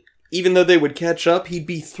that even though they would catch up, he'd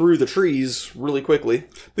be through the trees really quickly.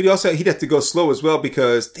 But he'd have to go slow as well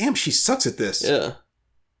because, damn, she sucks at this. Yeah.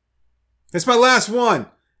 It's my last one.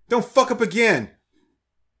 Don't fuck up again.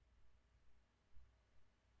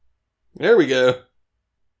 There we go.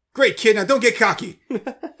 Great, kid. Now don't get cocky.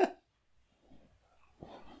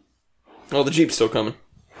 Oh, the Jeep's still coming.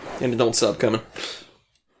 And it don't stop coming.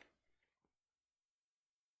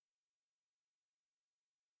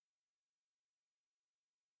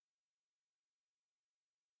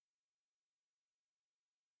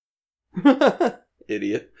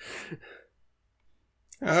 Idiot.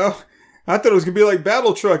 Oh, I thought it was going to be like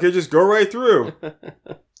Battle Truck. It'd just go right through.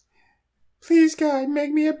 Please, God,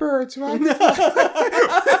 make me a bird so I can...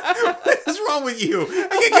 What is wrong with you? I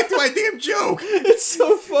can't get to my damn joke. It's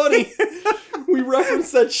so funny. We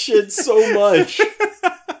reference that shit so much.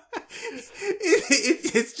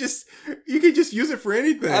 It's just... You can just use it for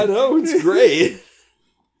anything. I know, it's great.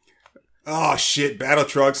 Oh, shit, Battle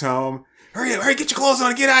Truck's home. Hurry, get your clothes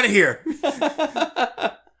on and get out of here.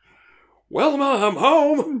 Well, I'm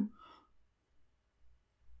home.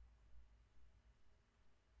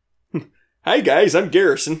 Hi, guys, I'm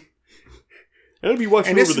Garrison. I'll be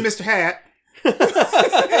watching. And this is Mr. Hat.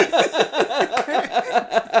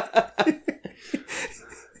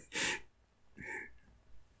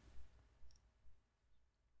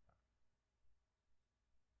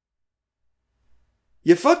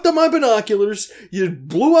 You fucked up my binoculars. You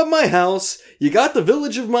blew up my house. You got the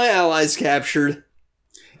village of my allies captured.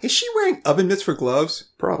 Is she wearing oven mitts for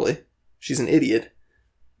gloves? Probably. She's an idiot.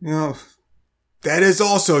 No. That is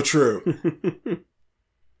also true.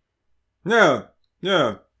 No.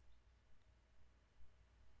 No.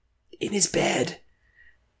 In his bed.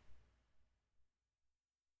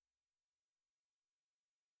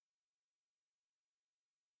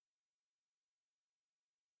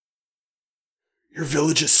 Your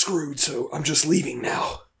village is screwed, so I'm just leaving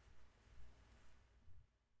now.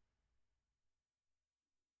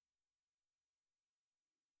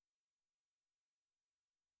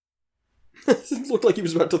 It looked like he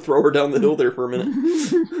was about to throw her down the hill there for a minute.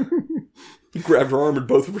 He grabbed her arm and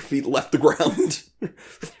both of her feet left the ground.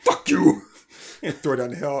 Fuck you! And throw her down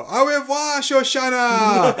the hill. Au revoir,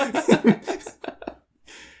 Shoshana!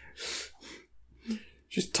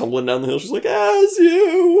 She's tumbling down the hill. She's like, as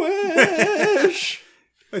you wish.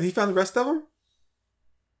 Wait, he found the rest of them?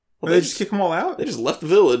 Well, Or they just kick them all out? They just left the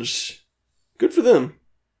village. Good for them.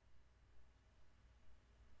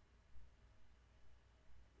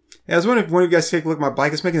 Yeah, I was wondering if one of you guys take a look at my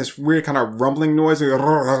bike. It's making this weird kind of rumbling noise.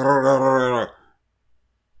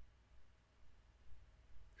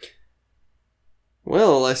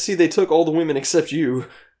 Well, I see they took all the women except you.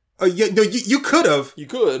 Oh, yeah, no, you could have. You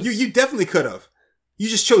could. You definitely could have. You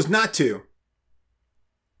just chose not to.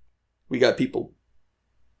 We got people.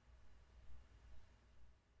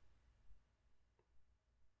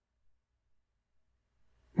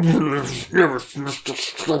 Never finished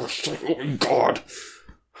this. Oh my god.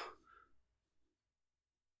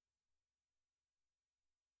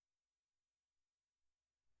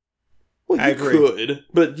 Well, you I agree. could,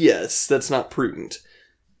 but yes, that's not prudent.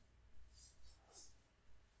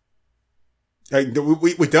 We don't.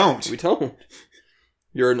 We don't.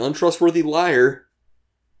 You're an untrustworthy liar.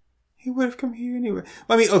 He would have come here anyway.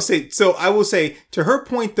 I mean, so I will say, to her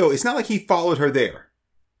point though, it's not like he followed her there.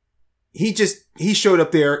 He showed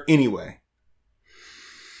up there anyway.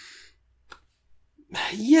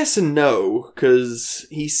 Yes and no, because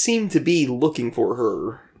he seemed to be looking for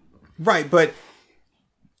her. Right, but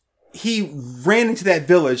he ran into that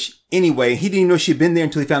village anyway. He didn't even know she'd been there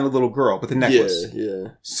until he found a little girl with the necklace.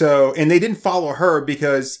 Yeah. So, and they didn't follow her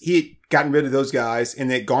because he had gotten rid of those guys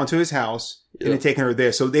and they'd gone to his house and had taken her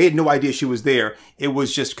there. So they had no idea she was there. It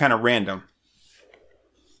was just kind of random.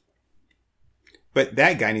 But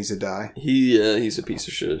that guy needs to die. He's a piece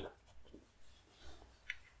of shit.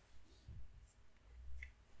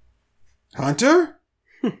 Hunter?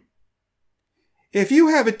 If you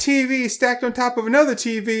have a TV stacked on top of another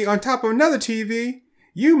TV on top of another TV,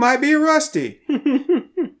 you might be rusty.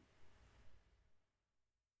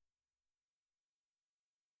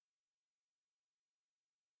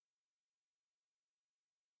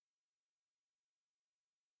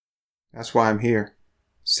 That's why I'm here.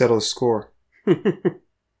 Settle the score.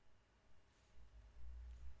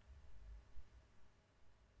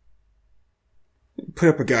 Put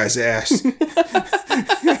up a guy's ass.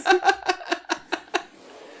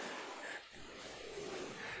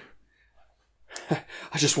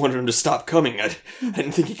 I just wanted him to stop coming. I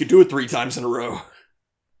didn't think he could do it 3 times in a row.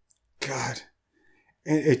 God.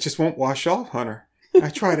 It just won't wash off, Hunter. I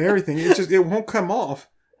tried everything. It won't come off.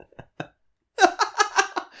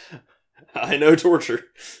 I know torture.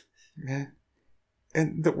 Man.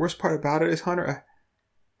 And the worst part about it is, Hunter,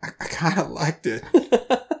 I kind of liked it.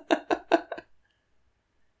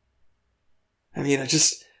 I mean, I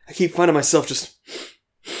keep finding myself just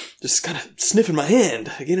kind of sniffing my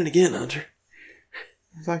hand again and again, Hunter.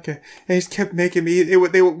 It's like they just kept making me. They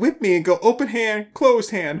would whip me and go open hand,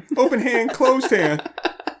 closed hand, open hand, closed hand.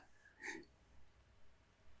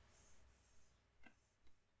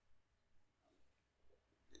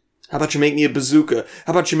 How about you make me a bazooka?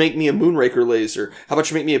 How about you make me a Moonraker laser? How about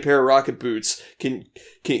you make me a pair of rocket boots? Can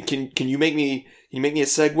you make me a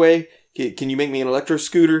Segway? Can you make me an electro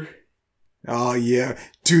scooter? Oh yeah,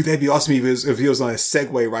 dude, that'd be awesome if he was on a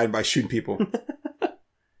Segway riding by shooting people.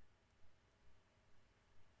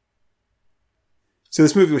 So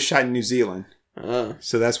this movie was shot in New Zealand,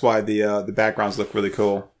 so that's why the backgrounds look really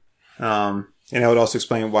cool. And I would also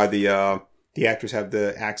explain why the actors have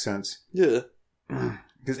the accents. Yeah.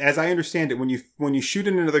 Because as I understand it, when you shoot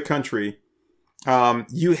in another country,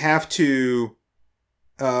 you have to,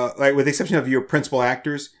 like with the exception of your principal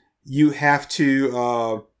actors, you have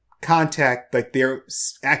to contact like their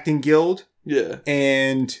acting guild,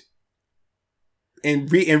 and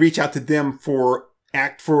reach out to them for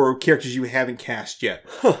characters you haven't cast yet.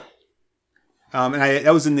 Huh. And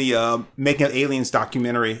that was in the Making of Aliens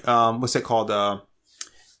documentary. What's it called?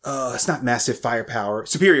 It's not Massive Firepower,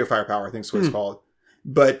 Superior Firepower, I think is what it's called.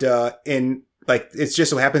 But, and like, it's just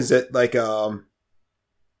so happens that like,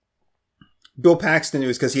 Bill Paxton, it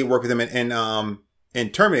was because he worked with him in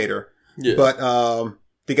Terminator. Yeah. But,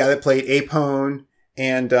 the guy that played Apone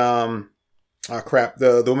and,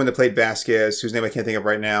 the woman that played Vasquez, whose name I can't think of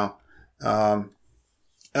right now.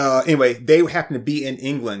 Anyway, they happened to be in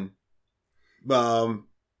England,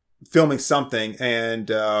 filming something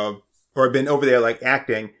and, or had been over there like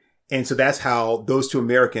acting. And so that's how those two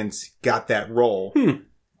Americans got that role.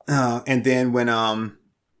 And then when, I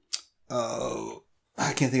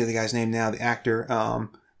can't think of the guy's name now, the actor,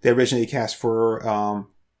 they originally cast for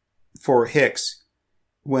Hicks,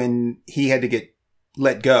 when he had to get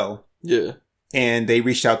let go. Yeah. And they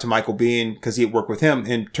reached out to Michael Biehn because he had worked with him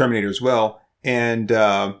in Terminator as well. And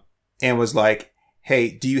was like,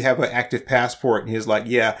 hey, do you have an active passport? And he was like,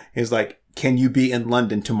 yeah. He was like, can you be in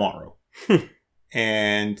London tomorrow?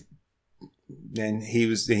 And then he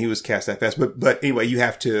was cast that fast. But anyway, you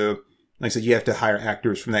have to, like I said, you have to hire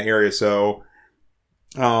actors from that area. So,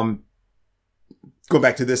 go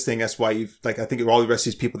back to this thing. That's why I think all the rest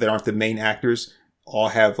of these people that aren't the main actors all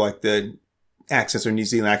have like the accents or New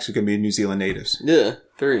Zealand accents, going to be New Zealand natives. Yeah.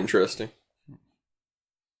 Very interesting.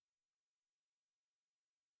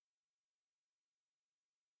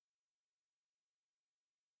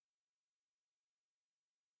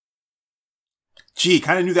 Gee,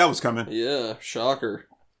 kind of knew that was coming. Yeah, shocker.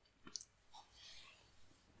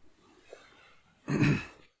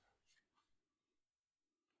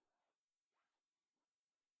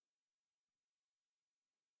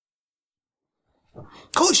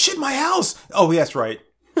 Holy shit, my house! Oh, yeah, that's right.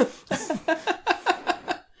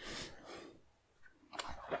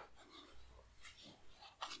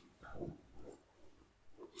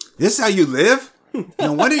 This is how you live?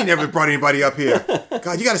 No wonder you never brought anybody up here.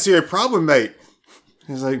 God, you got a serious problem, mate.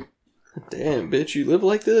 He's like, damn, bitch, you live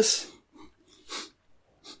like this?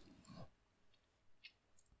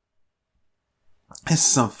 This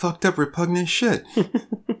is some fucked up, repugnant shit.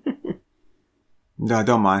 No,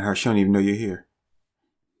 don't mind her. She don't even know you're here.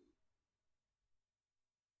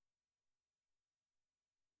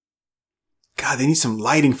 God, they need some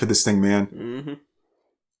lighting for this thing, man. Mm-hmm.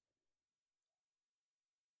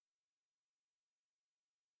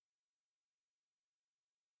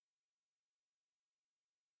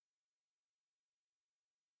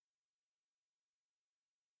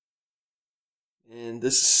 And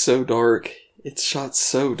this is so dark. It's shot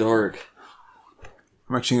so dark.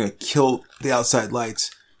 I'm actually going to kill the outside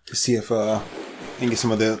lights to see if I can get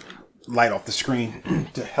some of the light off the screen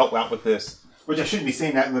to help out with this. Which I shouldn't be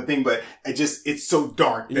saying that in the thing, but it's so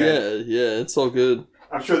dark. Yeah, it's all good.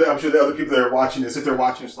 I'm sure the other people that are watching this, if they're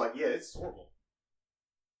watching, it's like, yeah, it's horrible.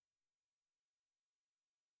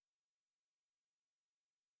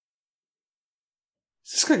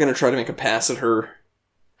 Is this guy gonna try to make a pass at her?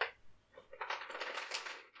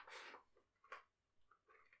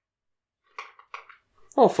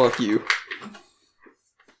 Oh, fuck you.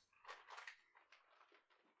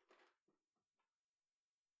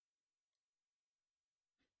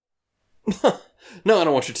 No, I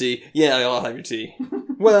don't want your tea. Yeah, I'll have your tea.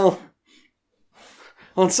 Well,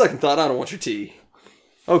 on second thought, I don't want your tea.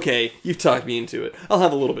 Okay, you've talked me into it. I'll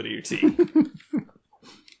have a little bit of your tea.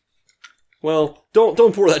 Well, don't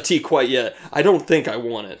pour that tea quite yet. I don't think I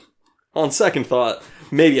want it. On second thought,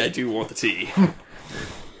 maybe I do want the tea.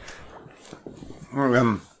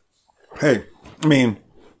 Hey, I mean,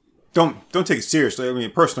 don't take it seriously. I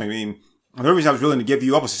mean, personally, I mean, the only reason I was willing to give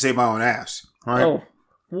you up was to save my own ass. All right? Oh,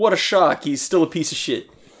 what a shock. He's still a piece of shit.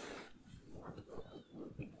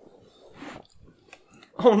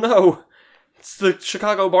 Oh no. It's the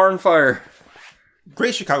Chicago barn fire.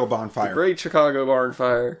 Great Chicago bonfire. The great Chicago barn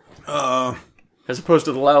fire. As opposed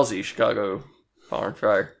to the lousy Chicago barn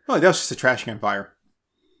fire. Oh, that was just a trash can fire.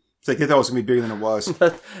 It's like, I thought it was going to be bigger than it was.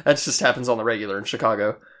 That just happens on the regular in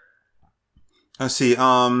Chicago. Let's see,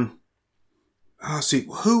 who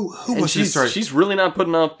was she started? She's really not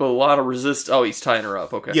putting up a lot of resist. Oh, he's tying her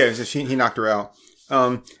up. Okay. Yeah, he knocked her out.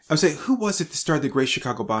 I'm saying, who was it that started the Great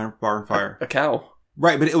Chicago Barn Fire? A cow.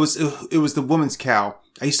 Right, but it was the woman's cow.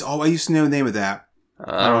 I used to know the name of that.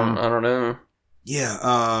 I don't know.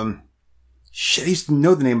 Yeah, shit, I used to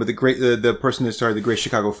know the name of the person that started the Great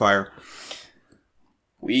Chicago Fire.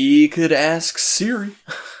 We could ask Siri.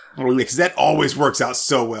 Because that always works out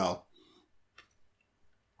so well.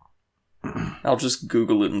 I'll just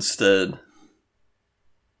Google it instead.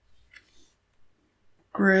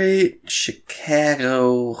 Great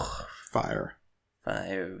Chicago Fire.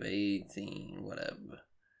 518, whatever.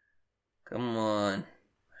 Come on. My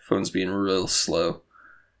phone's being real slow.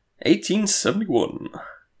 1871.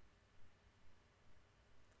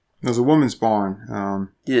 It was a woman's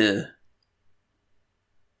barn. Yeah.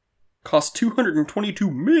 Cost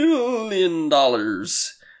 $222 million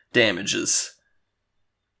damages.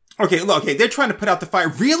 Okay, look, they're trying to put out the fire.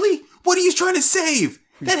 Really? What are you trying to save?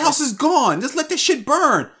 That house is gone. Just let this shit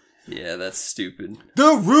burn. Yeah, that's stupid.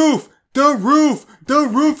 The roof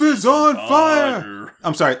is on fire.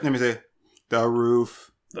 I'm sorry, let me say, the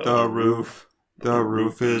roof is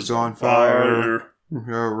on fire.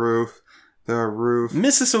 The roof.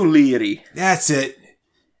 Mrs. O'Leary. That's it.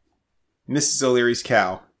 Mrs. O'Leary's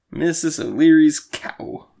cow. Mrs. O'Leary's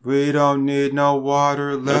cow. We don't need no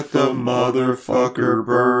water, let the motherfucker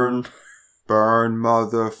burn. Burn,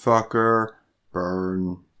 motherfucker,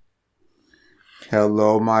 burn.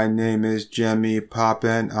 Hello, my name is Jimmy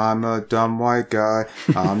Poppin'. I'm a dumb white guy.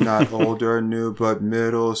 I'm not old or new, but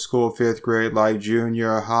middle school, 5th grade, like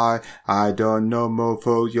junior high. I don't know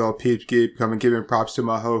mofos, y'all peeps keep coming giving props to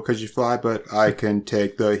my hoe 'cause you fly, but I can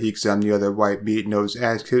take the heat 'cause I'm the other white meat nose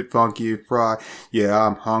ass kid funky fry. Yeah,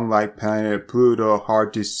 I'm hung like planet Pluto,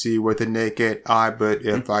 hard to see with a naked eye, but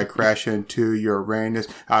if I crash into Uranus,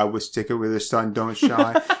 I would stick it where the sun don't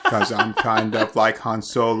shine 'cause I'm kind of like Han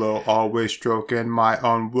Solo, always stroking my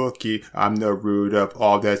own Wookiee. I'm the root of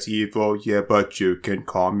all that's evil, yeah, but you can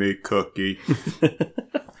call me Cookie.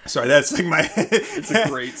 Sorry, that's like my... It's a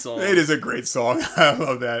great song. It is a great song. I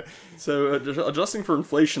love that. So, adjusting for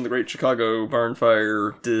inflation, the Great Chicago Barn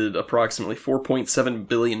Fire did approximately $4.7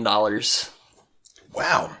 billion.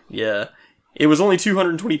 Wow. Yeah. It was only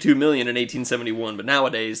 $222 million in 1871, but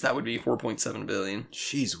nowadays that would be $4.7 billion.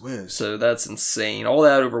 Jeez whiz. So that's insane. All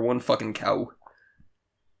that over one fucking cow.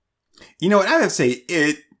 You know what, I have to say,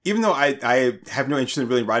 even though I have no interest in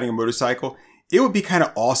really riding a motorcycle, it would be kind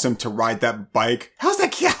of awesome to ride that bike. How's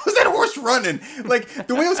that horse running? Like,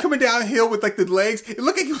 the way it was coming downhill with, like, the legs, it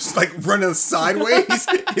looked like it was, like, running sideways.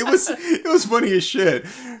 It was funny as shit.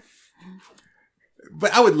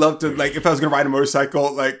 But I would love to, like, if I was going to ride a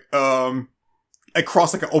motorcycle, like,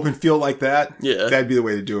 across, like, an open field like that. Yeah. That'd be the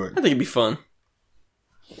way to do it. I think it'd be fun.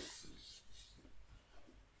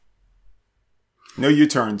 No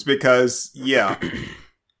U-turns, because, yeah.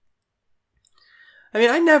 I mean,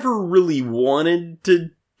 I never really wanted to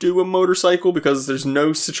do a motorcycle because there's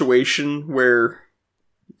no situation where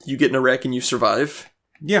you get in a wreck and you survive.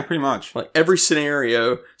 Yeah, pretty much. Like, every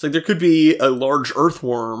scenario, it's like there could be a large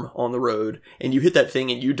earthworm on the road and you hit that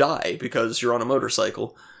thing and you die because you're on a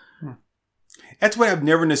motorcycle. That's what I've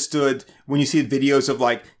never understood when you see videos of,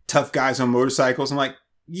 like, tough guys on motorcycles. I'm like,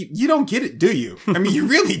 you don't get it, do you? I mean, you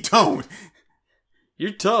really don't.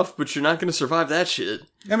 You're tough, but you're not going to survive that shit.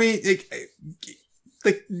 I mean,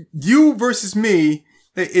 like, you versus me,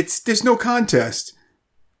 there's no contest.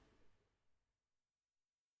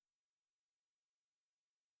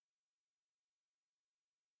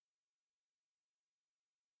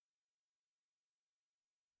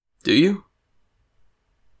 Do you?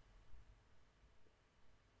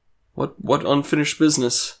 What unfinished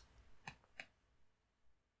business?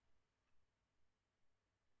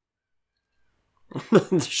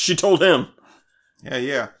 She told him.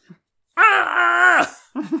 Yeah. Ah!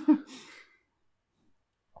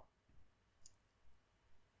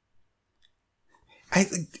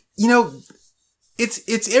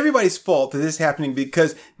 It's everybody's fault that this is happening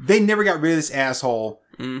because they never got rid of this asshole,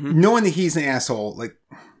 knowing that he's an asshole. Like,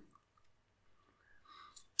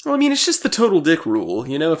 well, I mean, it's just the total dick rule.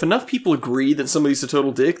 You know, if enough people agree that somebody's a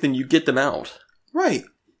total dick, then you get them out. Right.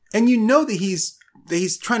 And you know that he's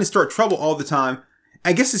trying to start trouble all the time.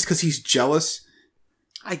 I guess it's because he's jealous.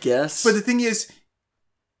 I guess. But the thing is,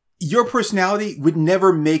 your personality would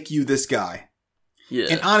never make you this guy. Yeah.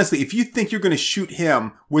 And honestly, if you think you're going to shoot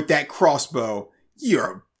him with that crossbow,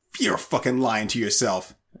 you're fucking lying to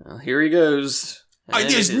yourself. Well, here he goes.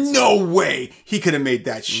 There's no way he could have made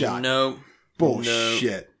that shot. No. Bullshit.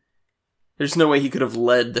 No. There's no way he could have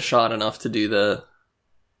led the shot enough to do that.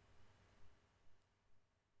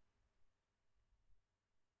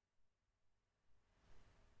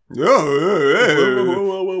 Whoa.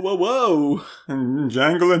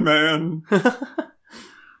 Jangling man.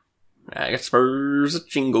 I spurs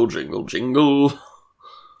jingle, jingle, jingle.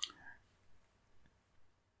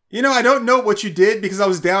 You know, I don't know what you did because I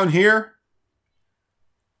was down here.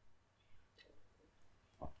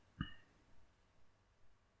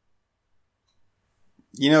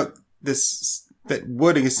 You know, that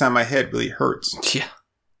wood against my head really hurts. Yeah.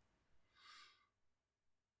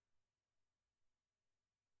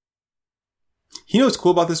 You know what's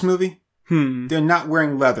cool about this movie? Hmm. They're not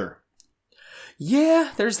wearing leather.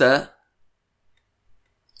 Yeah, there's that.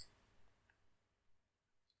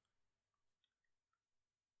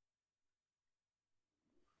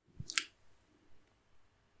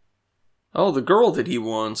 Oh, the girl that he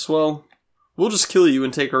wants. Well, we'll just kill you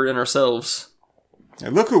and take her in ourselves.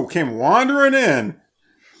 And look who came wandering in.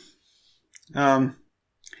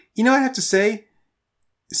 You know, I have to say,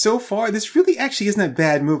 so far, this really actually isn't a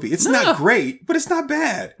bad movie. It's not great, but it's not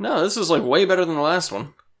bad. No, this is like way better than the last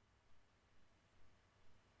one.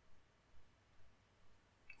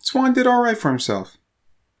 Swan did alright for himself.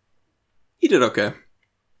 He did okay.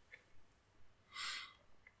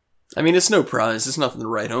 I mean, it's no prize. It's nothing to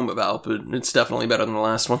write home about, but it's definitely better than the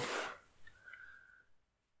last one.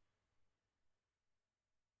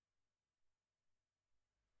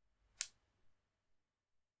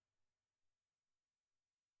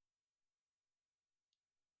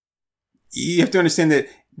 You have to understand that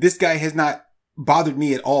this guy has not bothered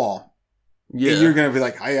me at all. Yeah. And you're going to be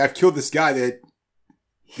like, I've killed this guy that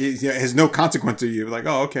has no consequence to you. Like,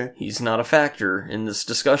 oh, okay. He's not a factor in this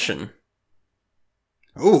discussion.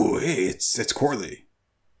 Oh, hey, it's Corley.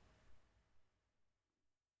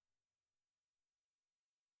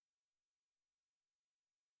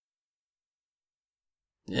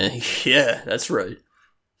 Yeah, that's right.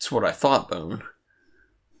 That's what I thought, Bone.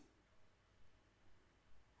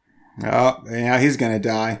 Oh, yeah, he's gonna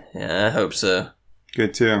die. Yeah, I hope so.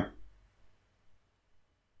 Good too.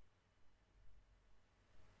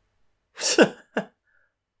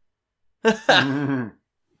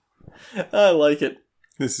 I like it.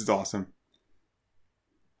 This is awesome.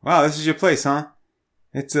 Wow, this is your place, huh?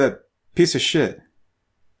 It's a piece of shit.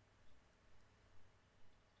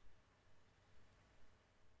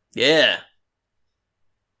 Yeah.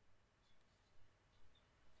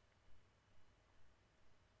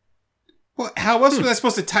 Well, how else was I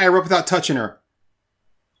supposed to tie her up without touching her?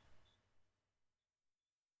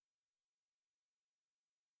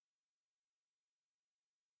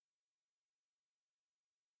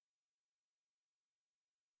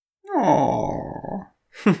 Oh,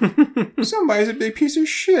 somebody's a big piece of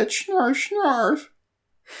shit. Snarf, snarf.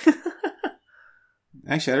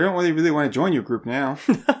 Actually, I don't really want to join your group now.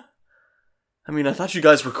 I mean, I thought you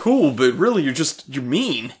guys were cool, but really, you're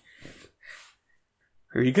mean.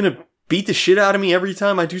 Are you gonna beat the shit out of me every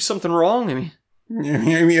time I do something wrong? I mean,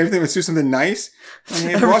 everything was do something nice.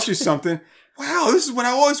 I brought you something. Wow, this is what I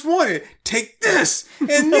always wanted. Take this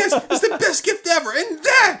and this. It's the best gift ever. And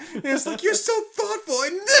that. And it's like, you're so thoughtful.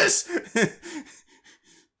 And this.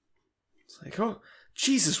 It's like, oh,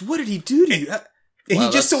 Jesus, what did he do to you? And he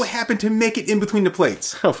just so happened to make it in between the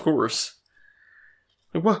plates. Of course.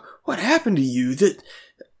 Like, what happened to you?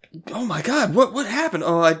 Oh my God, what happened?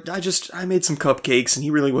 Oh, I made some cupcakes, and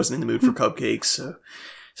he really wasn't in the mood for cupcakes,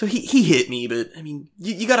 so he hit me. But I mean,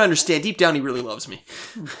 you gotta understand, deep down, he really loves me.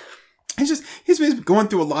 He's been going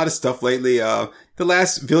through a lot of stuff lately. The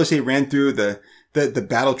last village they ran through, the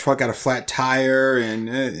battle truck got a flat tire, and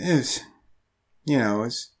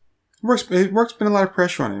work's been a lot of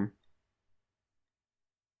pressure on him.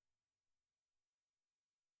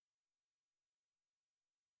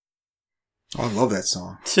 Oh, I love that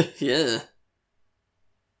song. Yeah.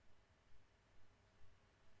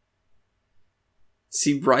 Is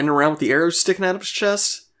he riding around with the arrows sticking out of his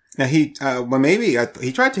chest? Now he tried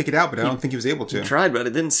to take it out, but I don't think he was able to. He tried, but I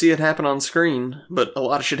didn't see it happen on screen. But a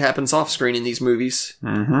lot of shit happens off screen in these movies.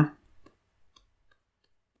 Mm-hmm.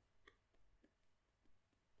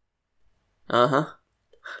 Uh-huh.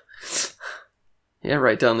 Yeah,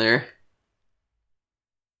 right down there.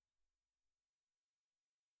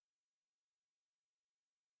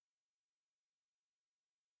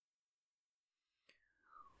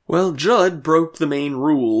 Well, Judd broke the main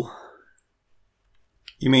rule.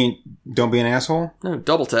 You mean, don't be an asshole? No,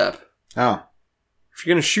 double tap. Oh. If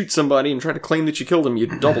you're gonna shoot somebody and try to claim that you killed him, you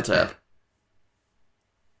double tap.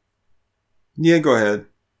 Yeah, go ahead.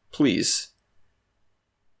 Please.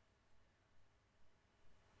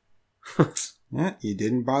 Yeah, you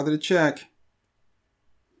didn't bother to check.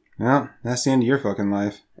 Well, that's the end of your fucking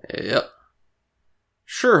life. Yep.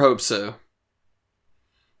 Sure hope so.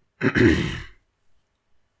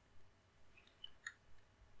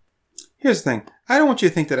 Here's the thing. I don't want you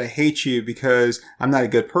to think that I hate you because I'm not a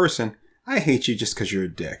good person. I hate you just because you're a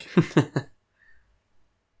dick.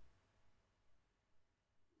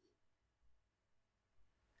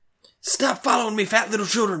 Stop following me, fat little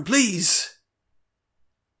children, please!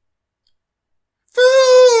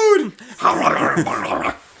 Food!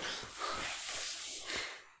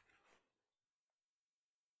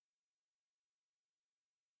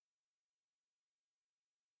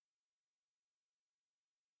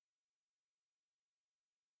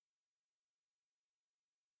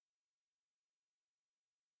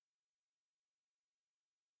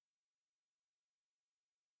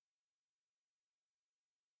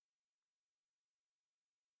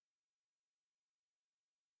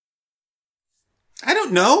 I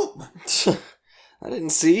don't know. I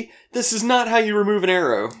didn't see. This is not how you remove an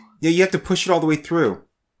arrow. Yeah, you have to push it all the way through.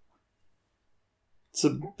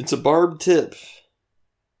 It's a barbed tip.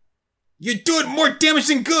 You're doing more damage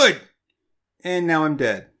than good! And now I'm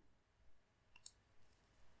dead.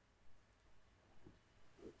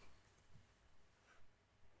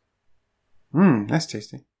 That's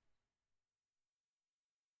tasty.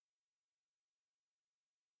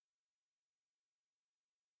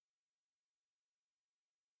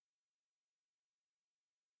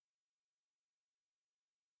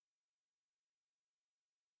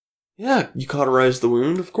 Yeah, you cauterize the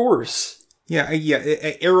wound, of course. Yeah.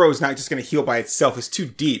 An arrow is not just going to heal by itself. It's too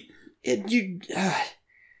deep.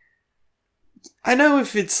 I know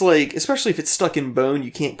if it's like, especially if it's stuck in bone,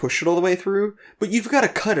 you can't push it all the way through, but you've got to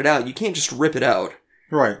cut it out. You can't just rip it out.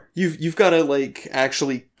 Right. You've got to, like,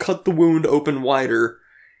 actually cut the wound open wider,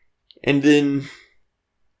 and then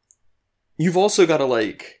you've also got to,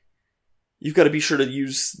 like, you've got to be sure to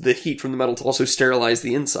use the heat from the metal to also sterilize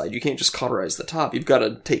the inside. You can't just cauterize the top. You've got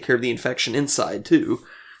to take care of the infection inside, too.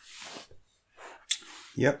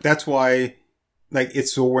 Yep. That's why, like,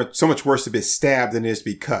 it's so much worse to be stabbed than it is to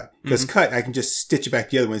be cut. Because cut, I can just stitch it back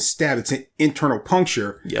together. When stabbed, it's an internal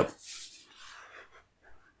puncture. Yep.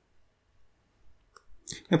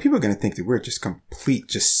 Now, people are going to think that we're just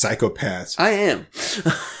psychopaths. I am.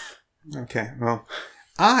 Okay, well,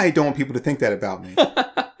 I don't want people to think that about me.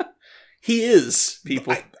 He is,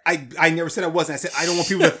 people. I never said I wasn't. I said I don't want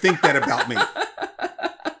people to think that about me.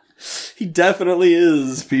 He definitely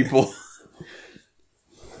is, people.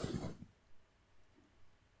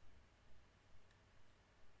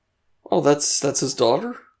 Oh, that's his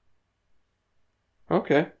daughter?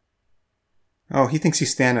 Okay. Oh, he thinks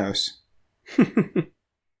he's Thanos.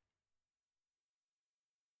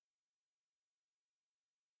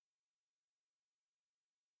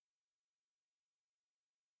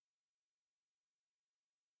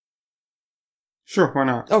 Sure, why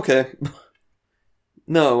not? Okay.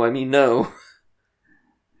 No, I mean, no.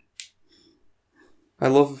 I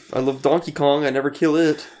love Donkey Kong. I never kill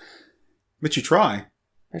it. But you try.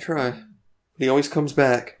 I try. But he always comes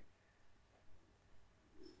back.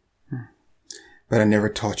 But I never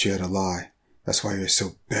taught you how to lie. That's why you're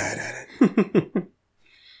so bad at it.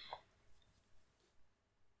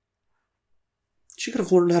 She could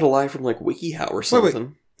have learned how to lie from, like, WikiHow or something.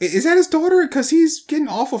 Wait. Is that his daughter? Because he's getting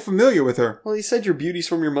awful familiar with her. Well, he said your beauty's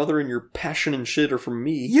from your mother and your passion and shit are from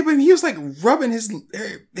me. Yeah, but he was, like, rubbing his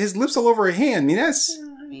lips all over her hand. I mean, that's...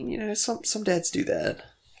 I mean, you know, some dads do that.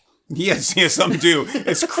 Yes, some do.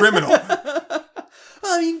 It's criminal.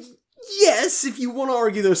 I mean, yes, if you want to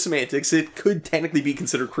argue those semantics, it could technically be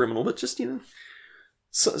considered criminal, but just, you know,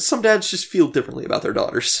 some dads just feel differently about their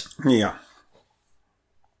daughters. Yeah.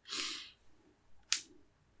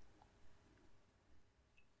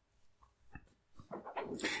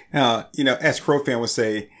 You know, as Crow fan would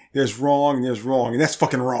say, there's wrong, and that's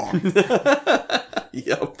fucking wrong.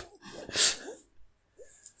 Yep.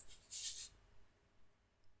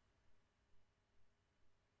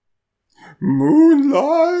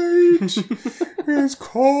 Moonlight is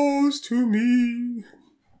calls to me.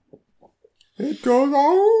 It goes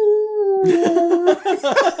on.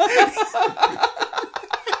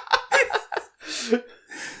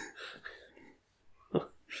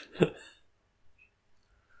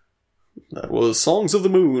 That was Songs of the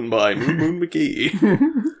Moon by Moon McGee.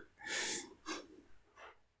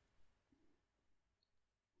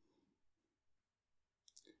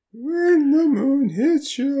 When the moon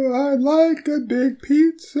hits you, I like a big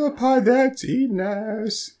pizza pie that's eating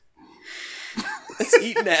ass. That's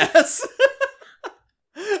eating ass.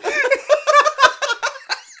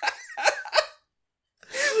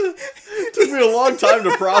 Took me a long time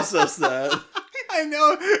to process that. I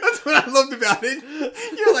know. That's what I loved about it.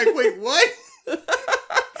 You're like, wait, what?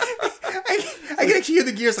 I can actually hear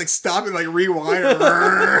the gears like stop and like rewind.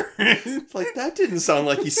 It's like, that didn't sound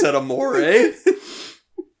like you said amore.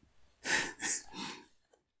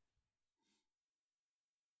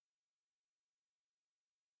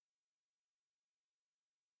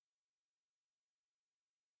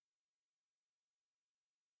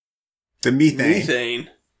 The methane.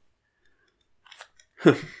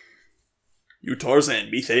 You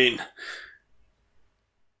Tarzan, methane.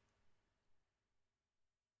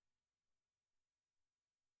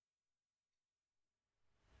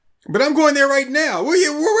 But I'm going there right now.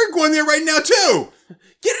 We're going there right now too.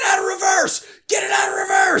 Get it out of reverse! Get it out of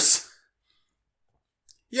reverse!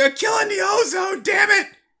 You're killing the ozone, damn it!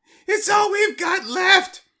 It's all we've got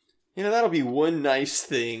left. You know, that'll be one nice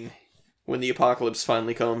thing when the apocalypse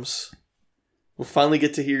finally comes. We finally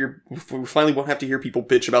won't have to hear people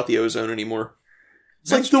bitch about the ozone anymore.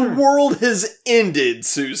 It's like the world has ended,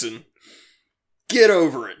 Susan. Get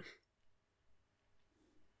over it.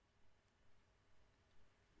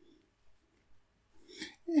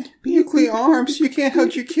 Nuclear arms. You can't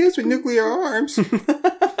hug your kids with nuclear arms. I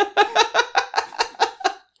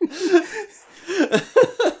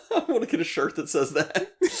want to get a shirt that says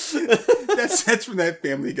that. That's from that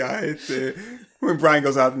Family Guy. When Brian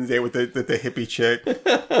goes out on the date with the hippie chick.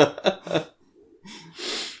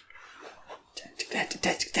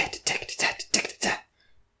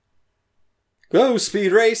 Go,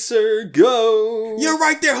 Speed Racer, go! You're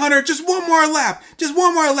right there, Hunter. Just one more lap. Just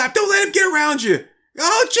one more lap. Don't let him get around you.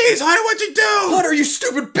 Oh, jeez, Hunter, what'd you do? Hunter, you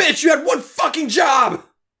stupid bitch! You had one fucking job!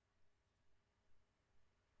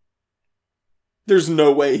 There's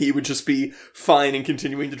no way he would just be fine and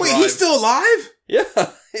continuing to drive. Wait, he's still alive?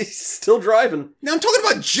 Yeah, he's still driving. Now I'm talking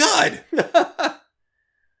about Judd.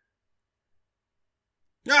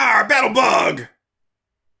 Battle bug.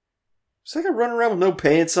 Is that guy running around with no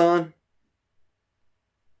pants on?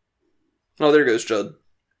 Oh, there goes Judd.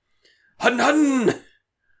 Hudden, hudden!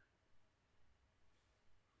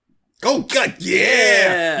 Oh, God,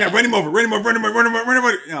 yeah! Now run him over, run him over, run him over, run him over, run him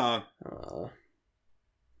over.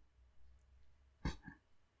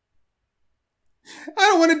 I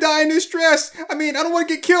don't want to die in this dress. I mean, I don't want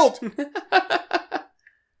to get killed.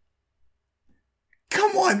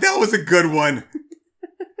 Come on, that was a good one.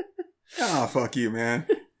 Oh, fuck you, man.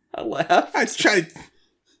 I laughed. I try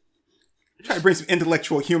to bring some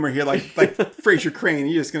intellectual humor here, like Fraser Crane.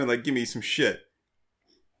 You're just gonna give me some shit.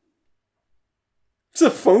 It's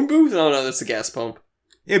a phone booth? Oh no, that's a gas pump.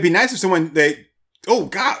 It'd be nice if someone oh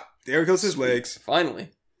God, there goes his legs.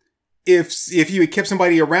 Finally. If you had kept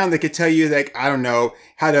somebody around that could tell you, I don't know,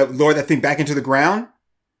 how to lower that thing back into the ground.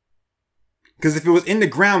 Because if it was in the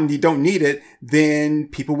ground and you don't need it, then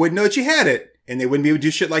people wouldn't know that you had it. And they wouldn't be able to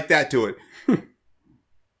do shit like that to it.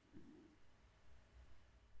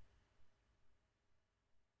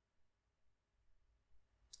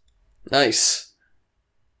 Nice.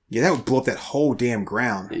 Yeah, that would blow up that whole damn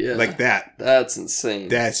ground. Yeah. Like that. That's insane.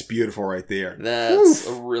 That's beautiful right there. That's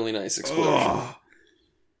a really nice explosion. Oh.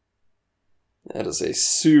 That is a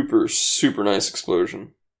super, super nice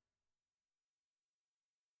explosion.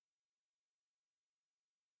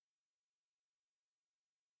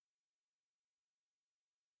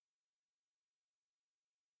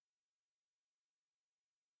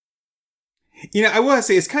 You know, I will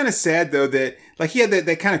say it's kind of sad though that he had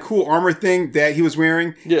that kind of cool armor thing that he was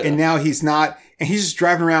wearing, and now he's not, and he's just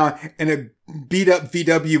driving around in a beat up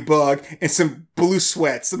VW Bug and some blue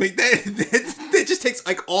sweats. I mean, that just takes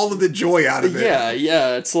all of the joy out of it.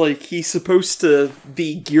 Yeah, it's like he's supposed to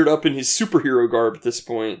be geared up in his superhero garb at this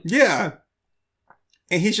point. Yeah,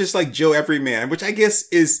 and he's just like Joe Everyman, which I guess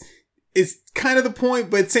is kind of the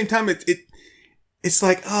point, but at the same time, it's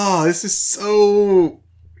like, oh, this is so.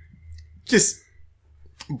 Just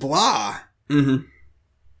blah. Mm-hmm.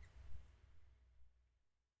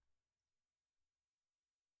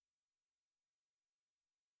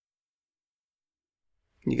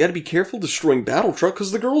 You gotta be careful destroying Battle Truck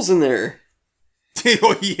because the girl's in there.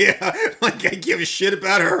 Oh, yeah. I give a shit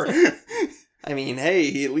about her. I mean,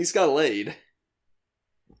 hey, he at least got laid.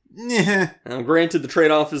 Yeah. Now, granted, the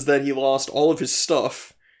trade-off is that he lost all of his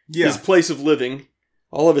stuff. Yeah. His place of living.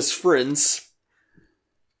 All of his friends.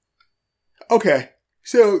 Okay,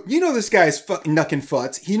 so you know this guy's fucking knucking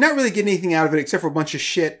futz. He's not really getting anything out of it except for a bunch of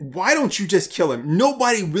shit. Why don't you just kill him?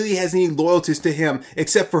 Nobody really has any loyalties to him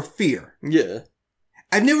except for fear. Yeah.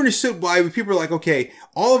 I've never understood why people are like, okay,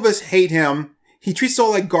 all of us hate him. He treats us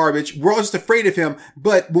all like garbage. We're all just afraid of him.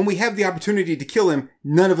 But when we have the opportunity to kill him,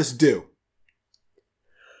 none of us do.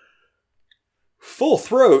 Full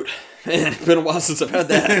throat. Man, it's been a while since I've had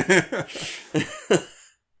that.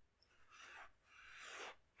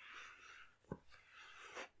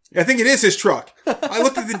 I think it is his truck. I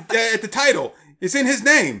looked at the title. It's in his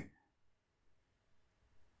name.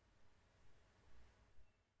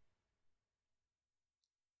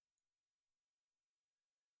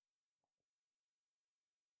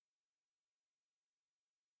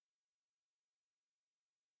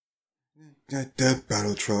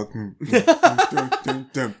 Battle truck.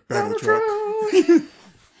 Battle truck.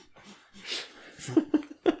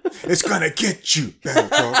 It's gonna get you, battle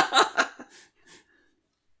truck.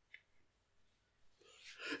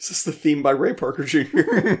 Is this the theme by Ray Parker Jr.?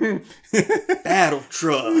 Battle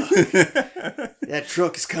truck. That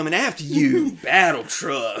truck is coming after you. Battle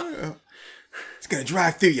truck. It's gonna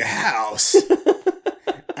drive through your house.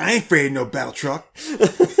 I ain't afraid of no battle truck.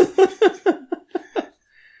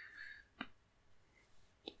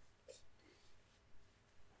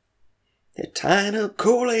 That tying up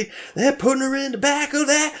Corley. They're putting her in the back of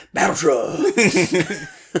that battle truck.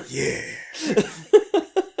 Yeah.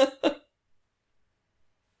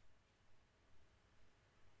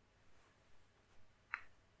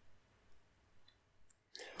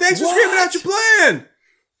 Thanks for screaming out your plan!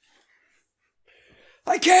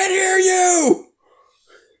 I can't hear you!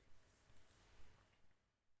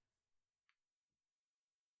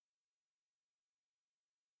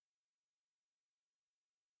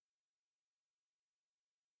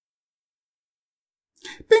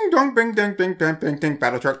 Bing dong, bing ding, bing ding, bing ding,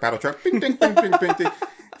 battle truck, bing ding, bing ding, bing ding.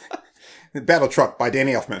 Battle Truck by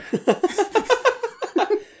Danny Elfman.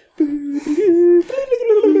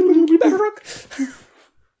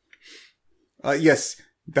 Yes,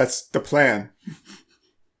 that's the plan.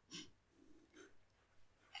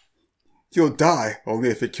 You'll die only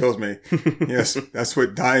if it kills me. Yes, that's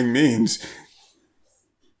what dying means.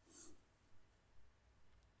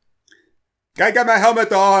 I got my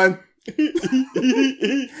helmet on.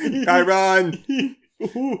 I run.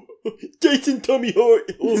 Jason Tommy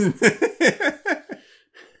Hart.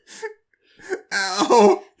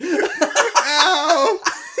 Ow. Ow.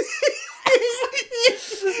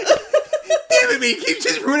 Damn it, me. You keep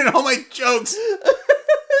just ruining all my jokes.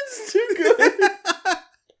 It's too good.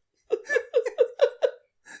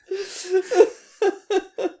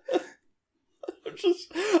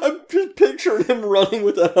 I'm just picturing him running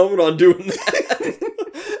with a helmet on doing that.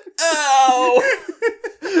 Ow!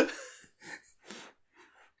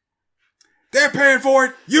 They're paying for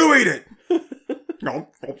it. You eat it. No.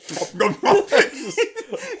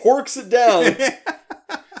 Horks it down.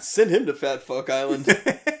 Send him to Fat Fuck Island.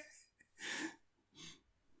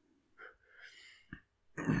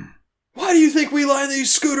 Why do you think we line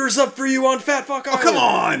these scooters up for you on Fat Fuck Island? Oh, come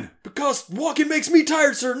on! Because walking makes me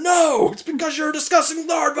tired, sir. No! It's because you're a disgusting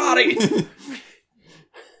lard body!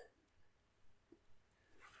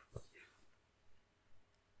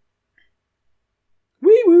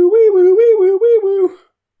 Wee woo, wee woo, wee woo, wee woo.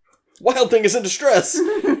 Wild Thing is in distress.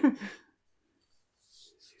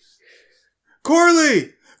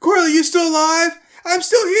 Corley! Corley, you still alive? I'm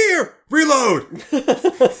still here! Reload!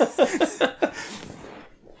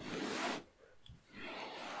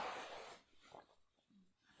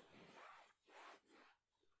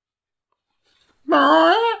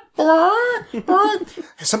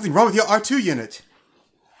 There's something wrong with your R2 unit.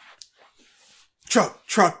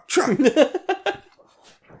 Truck.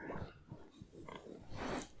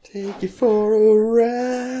 Take you for a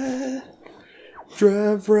ride.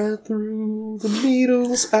 Drive right through the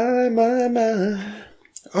needles. My.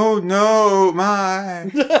 Oh no,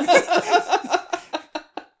 my.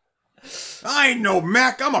 I ain't no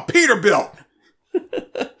Mac, I'm a Peterbilt.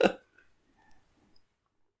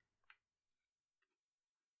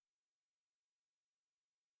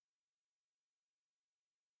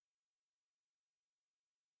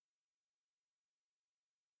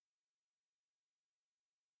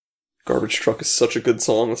 Garbage Truck is such a good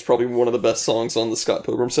song. It's probably one of the best songs on the Scott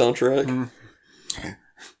Pilgrim soundtrack. Mm.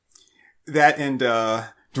 That and dum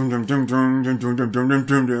dum dum dum dum dum dum dum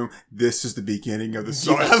dum dum. This is the beginning of the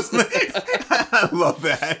song. Yes. I love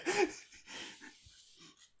that.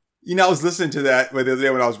 You know, I was listening to that the other day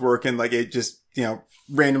when I was working. Like, it just,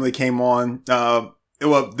 randomly came on.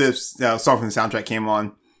 This song from the soundtrack came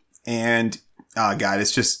on, and God,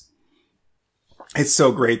 it's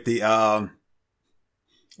so great. The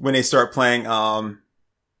when they start playing,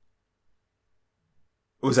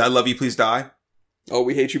 was that "Love You Please Die"? Oh,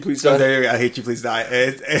 We Hate You Please Die. Oh, there you go. I Hate You Please Die.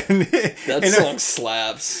 That song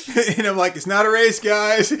slaps. And I'm like, it's not a race,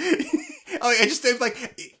 guys. I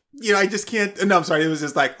just can't. No, I'm sorry. It was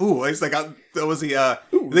just like, ooh, it's like, that was the,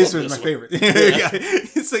 this was my favorite. Yeah.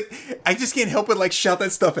 It's like, I just can't help but like shout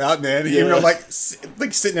that stuff out, man. Yeah. Even though like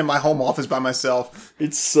sitting in my home office by myself.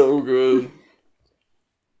 It's so good.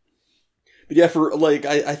 But yeah, for like,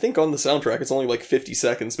 I think on the soundtrack it's only like 50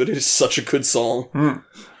 seconds, but it is such a good song. Mm.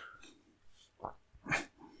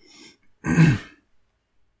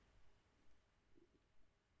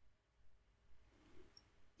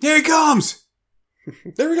 Here he comes!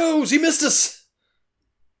 There he goes! He missed us!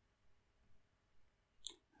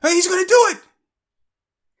 Hey, he's gonna do it!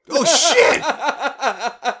 Oh, shit!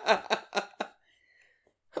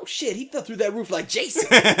 Oh, shit, he fell through that roof like Jason!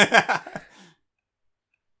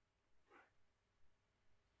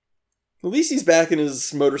 At least he's back in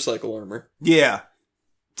his motorcycle armor. Yeah.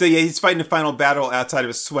 So yeah, he's fighting the final battle outside of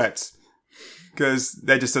his sweats. Because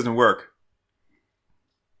that just doesn't work.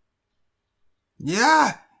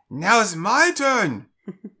 Yeah! Now it's my turn!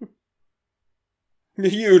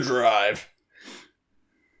 You drive.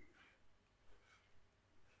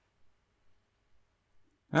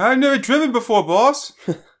 I've never driven before, boss.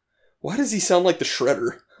 Why does he sound like the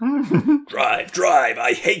Shredder? Drive, drive,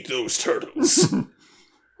 I hate those turtles.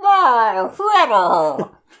 Oh,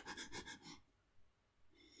 Shredder.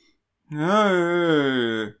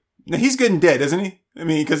 Now he's getting dead, isn't he? I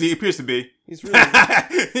mean, because he appears to be. He's really...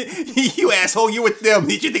 You asshole, you with them.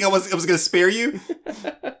 Did you think I was going to spare you?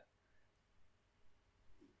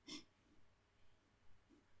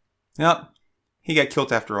 Yep. He got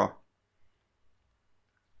killed after all.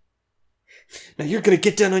 Now you're going to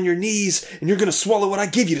get down on your knees and you're going to swallow what I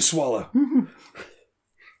give you to swallow.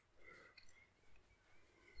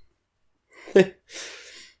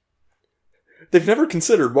 They've never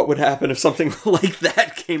considered what would happen if something like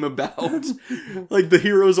that came about. Like, the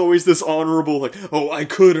hero's always this honorable, like, oh, I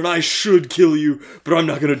could and I should kill you, but I'm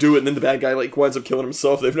not gonna do it, and then the bad guy, like, winds up killing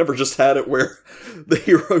himself. They've never just had it where the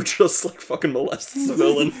hero just, like, fucking molests the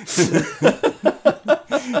villain.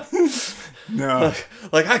 No.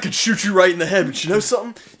 Like, I could shoot you right in the head, but you know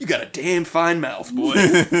something? You got a damn fine mouth, boy.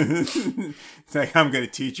 It's like, I'm gonna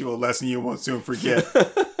teach you a lesson you won't soon forget.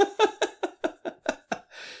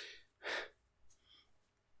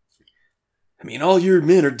 I mean, all your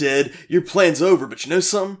men are dead, your plan's over, but you know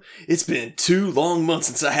something? It's been 2 long months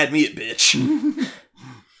since I had me a bitch.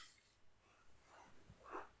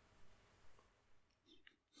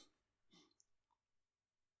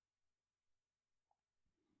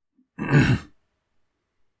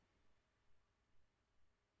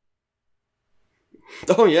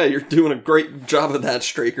 Oh yeah, you're doing a great job of that,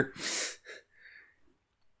 Straker.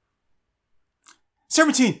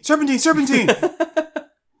 Serpentine! Serpentine! Serpentine!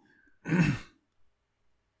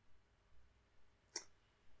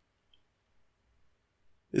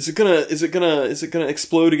 Is it gonna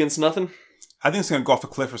explode against nothing? I think it's gonna go off a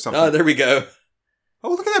cliff or something. Oh, there we go. Oh,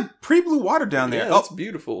 look at that pretty blue water down there. Yeah, that's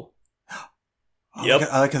beautiful. Oh, Yep.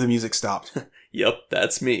 I like how the music stopped. Yep,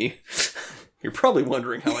 that's me. You're probably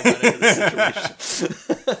wondering how I got into this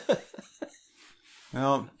situation.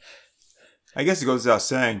 Well, I guess it goes without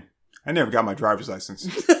saying, I never got my driver's license.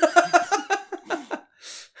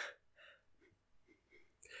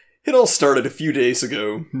 It all started a few days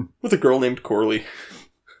ago with a girl named Corley.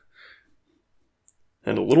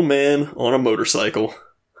 And a little man on a motorcycle.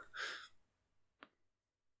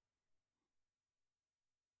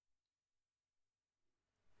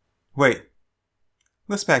 Wait.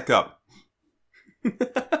 Let's back up.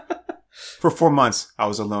 For 4 months, I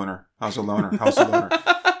was a loner. I was a loner.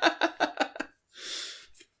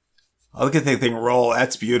 Oh, look at that thing roll.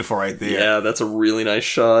 That's beautiful right there. Yeah, that's a really nice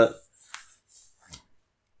shot.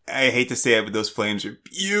 I hate to say it, but those flames are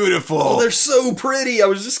beautiful. Oh, they're so pretty. I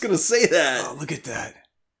was just going to say that. Oh, look at that.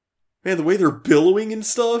 Man, the way they're billowing and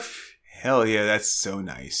stuff. Hell yeah, that's so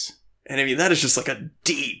nice. And I mean, that is just like a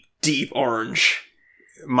deep, deep orange.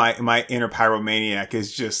 My inner pyromaniac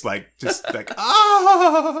is just like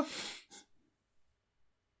ah!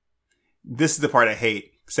 This is the part I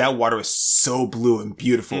hate. Because that water is so blue and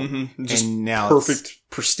beautiful. Mm-hmm. Just and now perfect,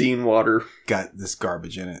 pristine water. Got this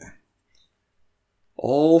garbage in it.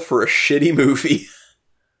 All for a shitty movie.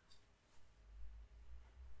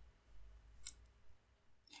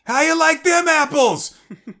 How you like them apples?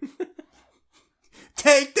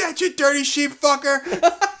 Take that, you dirty sheep fucker!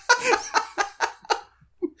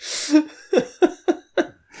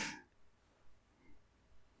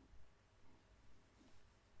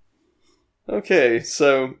 Okay,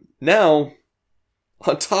 so now,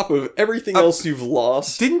 on top of everything else you've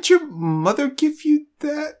lost... Didn't your mother give you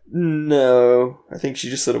that? No, I think she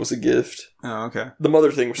just said it was a gift. Oh, okay. The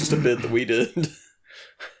mother thing was just a bit that we did.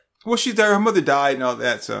 Well, her mother died and all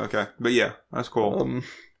that, so okay. But yeah, that's cool.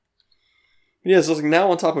 Yeah, so like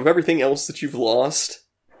now on top of everything else that you've lost,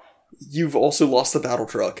 you've also lost the battle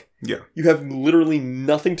truck. Yeah. You have literally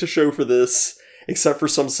nothing to show for this, except for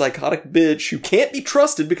some psychotic bitch who can't be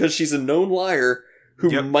trusted because she's a known liar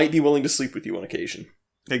who might be willing to sleep with you on occasion.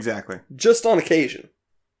 Exactly. Just on occasion.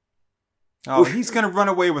 Oh, he's gonna run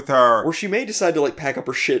away with her. Or she may decide to, like, pack up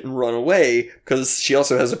her shit and run away, because she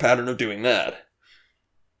also has a pattern of doing that.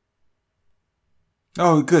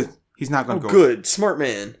 Oh, good. He's not gonna go. Good. Smart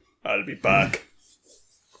man. I'll be back.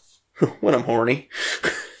 When I'm horny.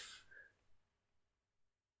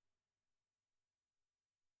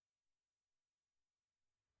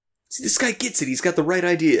 See, this guy gets it. He's got the right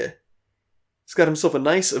idea. He's got himself a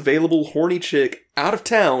nice, available, horny chick out of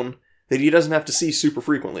town that he doesn't have to see super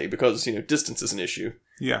frequently because, you know, distance is an issue.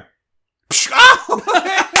 Yeah. She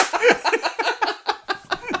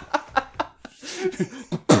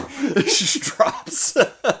just drops.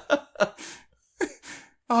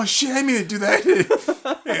 Oh shit, I meant to do that.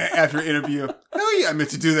 After an interview. Oh yeah, I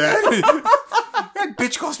meant to do that. That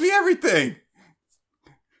bitch cost me everything.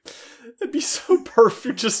 It'd be so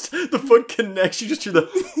perfect. Just the foot connects. You just hear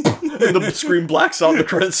and the screen blacks out. And the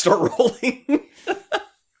credits start rolling.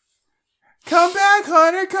 Come back,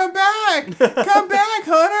 Hunter! Come back! Come back,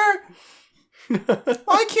 Hunter!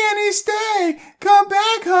 Why can't he stay? Come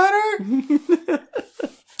back, Hunter!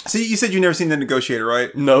 So you said you've never seen The Negotiator,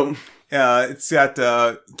 right? No. It's got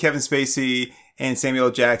Kevin Spacey and Samuel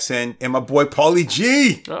L. Jackson and my boy Paulie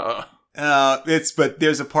G. But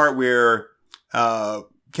there's a part where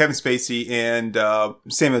Kevin Spacey and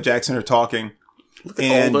Samuel Jackson are talking. Look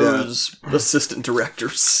at all those assistant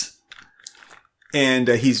directors. And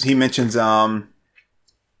he mentions and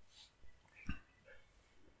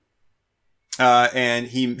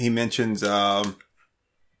he mentions the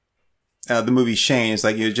movie Shane. It's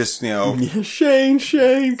like Shane,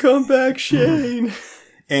 come back, Shane.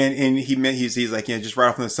 and he's like, just right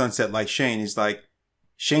off in the sunset like Shane. He's like,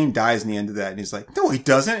 Shane dies in the end of that, and he's like, no, he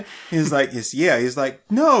doesn't. He's like, He's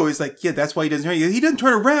like, no. He's like, yeah, that's why he doesn't. He doesn't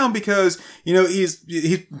turn around because he's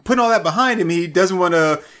putting all that behind him. He doesn't want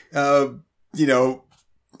to. He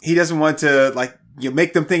doesn't want to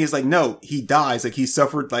make them think it's like, no, he dies. Like he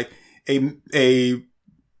suffered like a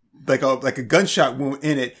gunshot wound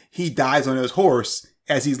in it. He dies on his horse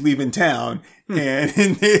as he's leaving town. And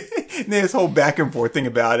this whole back and forth thing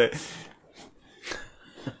about it.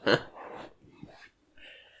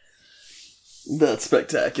 That's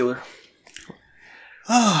spectacular.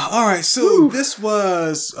 All right. So this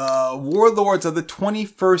was Warlords of the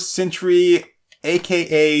 21st Century,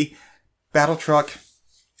 aka Battle Truck.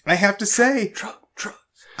 I have to say, Truck.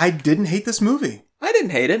 I didn't hate this movie. I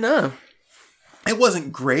didn't hate it, no. It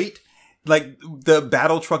wasn't great. Like, the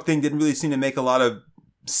Battle Truck thing didn't really seem to make a lot of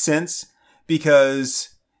sense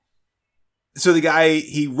because... So the guy,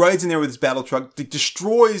 he rides in there with his battle truck,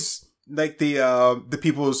 destroys, the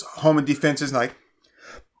people's home and defenses,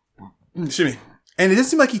 excuse me. And it didn't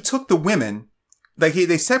seem like he took the women.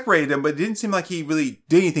 They separated them, but it didn't seem like he really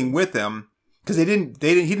did anything with them. Because he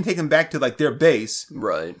didn't take them back to their base.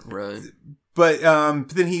 Right. But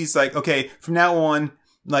then he's like, okay, from now on,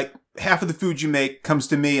 half of the food you make comes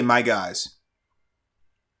to me and my guys.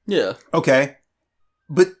 Yeah. Okay.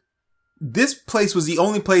 But this place was the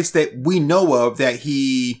only place that we know of that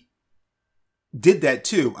he did that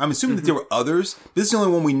to. I'm assuming that there were others. This is the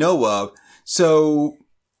only one we know of. So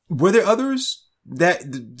were there others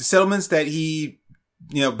the settlements that he,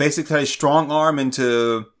 basically had a strong arm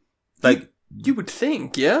into You would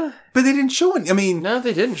think, yeah. But they didn't show it. I mean... No,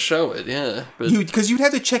 they didn't show it, yeah. Because you'd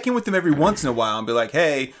have to check in with them every once in a while and be like,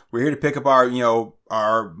 hey, we're here to pick up our,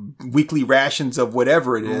 our weekly rations of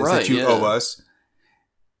whatever it is that you owe us.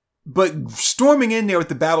 But storming in there with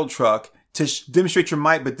the battle truck to demonstrate your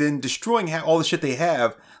might, but then destroying all the shit they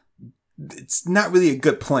have, it's not really a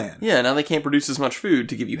good plan. Yeah, now they can't produce as much food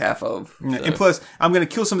to give you half of. So. And plus, I'm going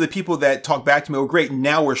to kill some of the people that talk back to me. Oh, great.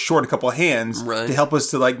 Now we're short a couple of hands to help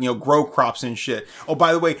us to grow crops and shit. Oh,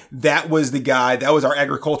 by the way, that was the guy. That was our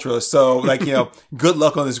agriculturalist. So good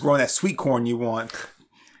luck on this growing that sweet corn you want.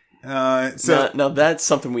 Now that's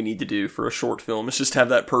something we need to do for a short film. It's just have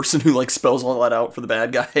that person who spells all that out for the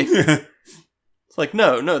bad guy. It's like,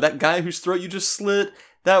 no, that guy whose throat you just slit,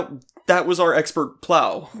 that was our expert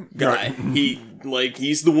plow guy. Right.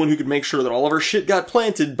 He's the one who could make sure that all of our shit got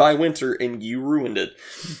planted by winter, and you ruined it.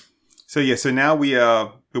 So now we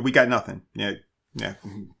got nothing. Yeah.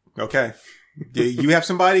 Okay. You have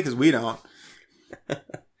somebody? Because we don't. It's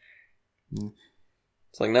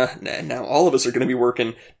like, now all of us are going to be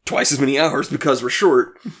working twice as many hours because we're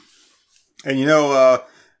short. And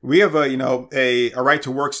we have a right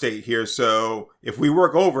to work state here, so if we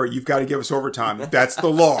work over, you've got to give us overtime. That's the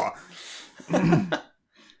law.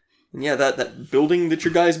 Yeah, that building that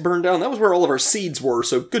your guys burned down, that was where all of our seeds were,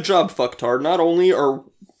 so good job, fucktard. Not only are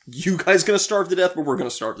you guys going to starve to death, but we're going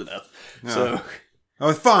to starve to death. No. So...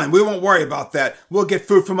 Oh, fine. We won't worry about that. We'll get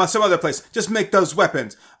food from some other place. Just make those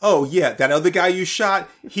weapons. Oh, yeah. That other guy you shot,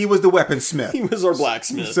 he was the weaponsmith. He was our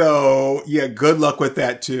blacksmith. So, yeah, good luck with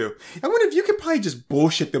that, too. I wonder if you could probably just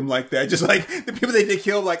bullshit them like that. Just the people they did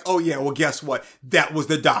kill, oh, yeah, well, guess what? That was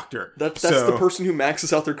the doctor. That's the person who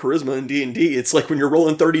maxes out their charisma in D&D. It's like when you're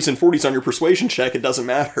rolling 30s and 40s on your persuasion check, it doesn't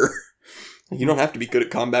matter. You don't have to be good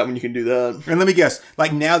at combat when you can do that. And let me guess,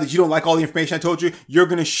 now that you don't like all the information I told you, you're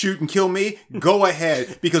going to shoot and kill me? Go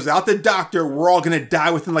ahead. Because without the doctor, we're all going to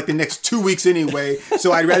die within the next 2 weeks anyway.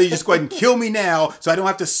 So I'd rather you just go ahead and kill me now so I don't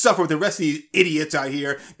have to suffer with the rest of these idiots out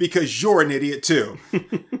here because you're an idiot too.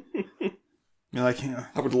 You're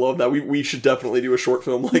I would love that. We should definitely do a short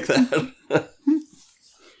film like that.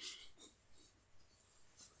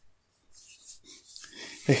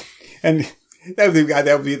 And That would be the guy.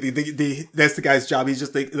 That would be the that's the guy's job. He's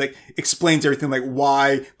just like explains everything, like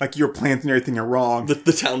why like your plans and everything are wrong. The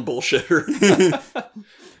town bullshitter.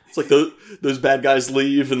 It's like those bad guys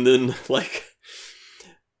leave, and then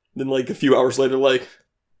a few hours later, like,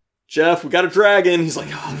 Jeff, we got a dragon. He's like,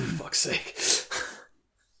 oh, for fuck's sake.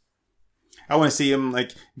 I want to see him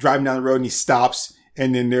like driving down the road and he stops,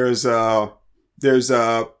 and then there's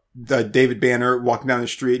David Banner walking down the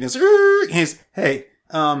street, and he's hey,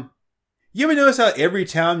 you ever notice how every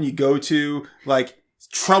town you go to, like,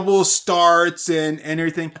 trouble starts and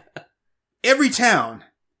everything? Every town.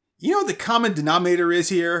 You know what the common denominator is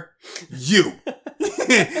here? You.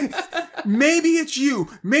 Maybe it's you.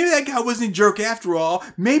 Maybe that guy wasn't a jerk after all.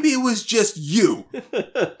 Maybe it was just you.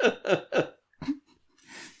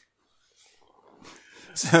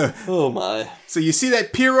 Oh my. So you see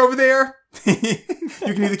that pier over there?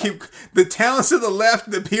 You can either keep the towns to the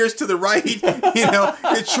left, the piers to the right. You know,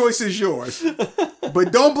 the choice is yours.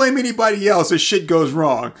 But don't blame anybody else if shit goes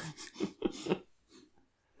wrong.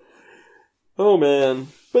 Oh man.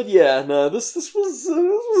 But yeah, no, this was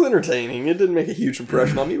entertaining. It didn't make a huge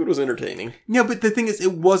impression on me, but it was entertaining. Yeah, but the thing is,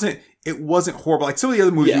 it wasn't horrible. Like some of the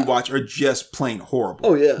other movies we watch are just plain horrible.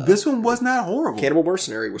 Oh yeah. This one was not horrible. Cannibal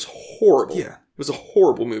Mercenary was horrible. Yeah. It was a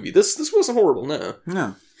horrible movie. This wasn't horrible, no.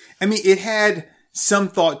 No. I mean, it had some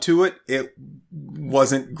thought to it. It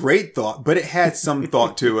wasn't great thought, but it had some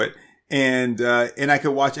thought to it. And I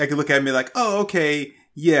could look at it and be like, oh, okay,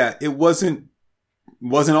 yeah, it wasn't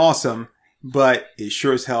awesome, but it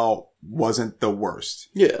sure as hell wasn't the worst.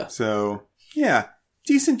 Yeah. So, yeah,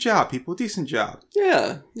 decent job, people. Decent job.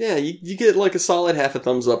 Yeah. Yeah, you get like a solid half a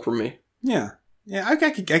thumbs up from me. Yeah. Yeah, I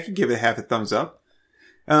could give it half a thumbs up.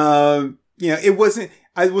 It wasn't,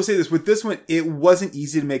 I will say this, with this one, it wasn't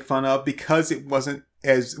easy to make fun of because it wasn't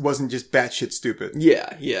just batshit stupid.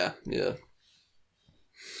 Yeah.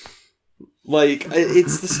 Like,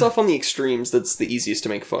 it's the stuff on the extremes that's the easiest to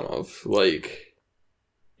make fun of. Like,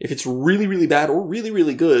 if it's really, really bad or really,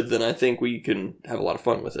 really good, then I think we can have a lot of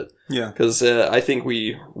fun with it. Yeah. Because I think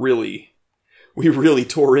we really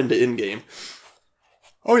tore into Endgame.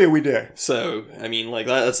 Oh yeah, we did. So, I mean, like,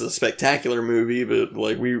 that's a spectacular movie, but,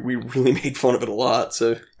 like, we really made fun of it a lot,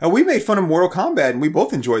 so. And we made fun of Mortal Kombat, and we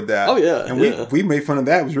both enjoyed that. Oh yeah. And we made fun of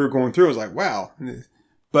that as we were going through. It was like, wow.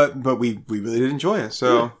 But we really did enjoy it,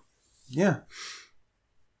 so, yeah.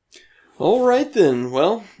 All right then.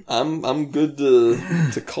 Well, I'm good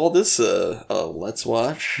to call this a let's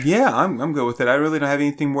watch. Yeah, I'm good with it. I really don't have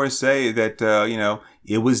anything more to say. That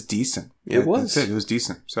it was decent. It was. It was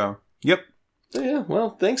decent. So, yep. So yeah.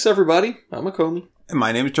 Well, thanks everybody. I'm Akomi. And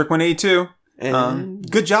my name is Jerk182. And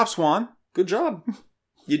good job, Swan. Good job.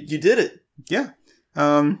 You did it. Yeah.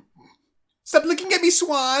 Stop looking at me,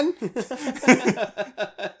 Swan.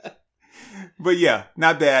 But yeah,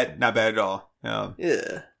 not bad. Not bad at all.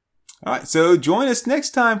 Yeah. All right, so join us next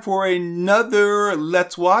time for another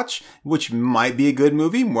Let's Watch, which might be a good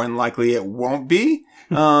movie. More than likely, it won't be.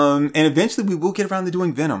 And eventually, we will get around to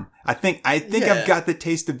doing Venom. I think I've got the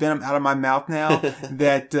taste of Venom out of my mouth now.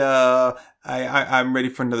 That I'm ready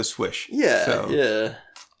for another swish. Yeah, so,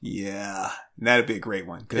 yeah, that'd be a great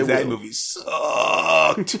one because that movie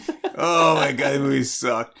sucked. Oh my god, that movie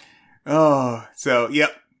sucked. Oh, so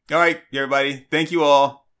yep. All right, everybody. Thank you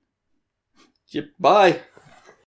all. Yep. Bye.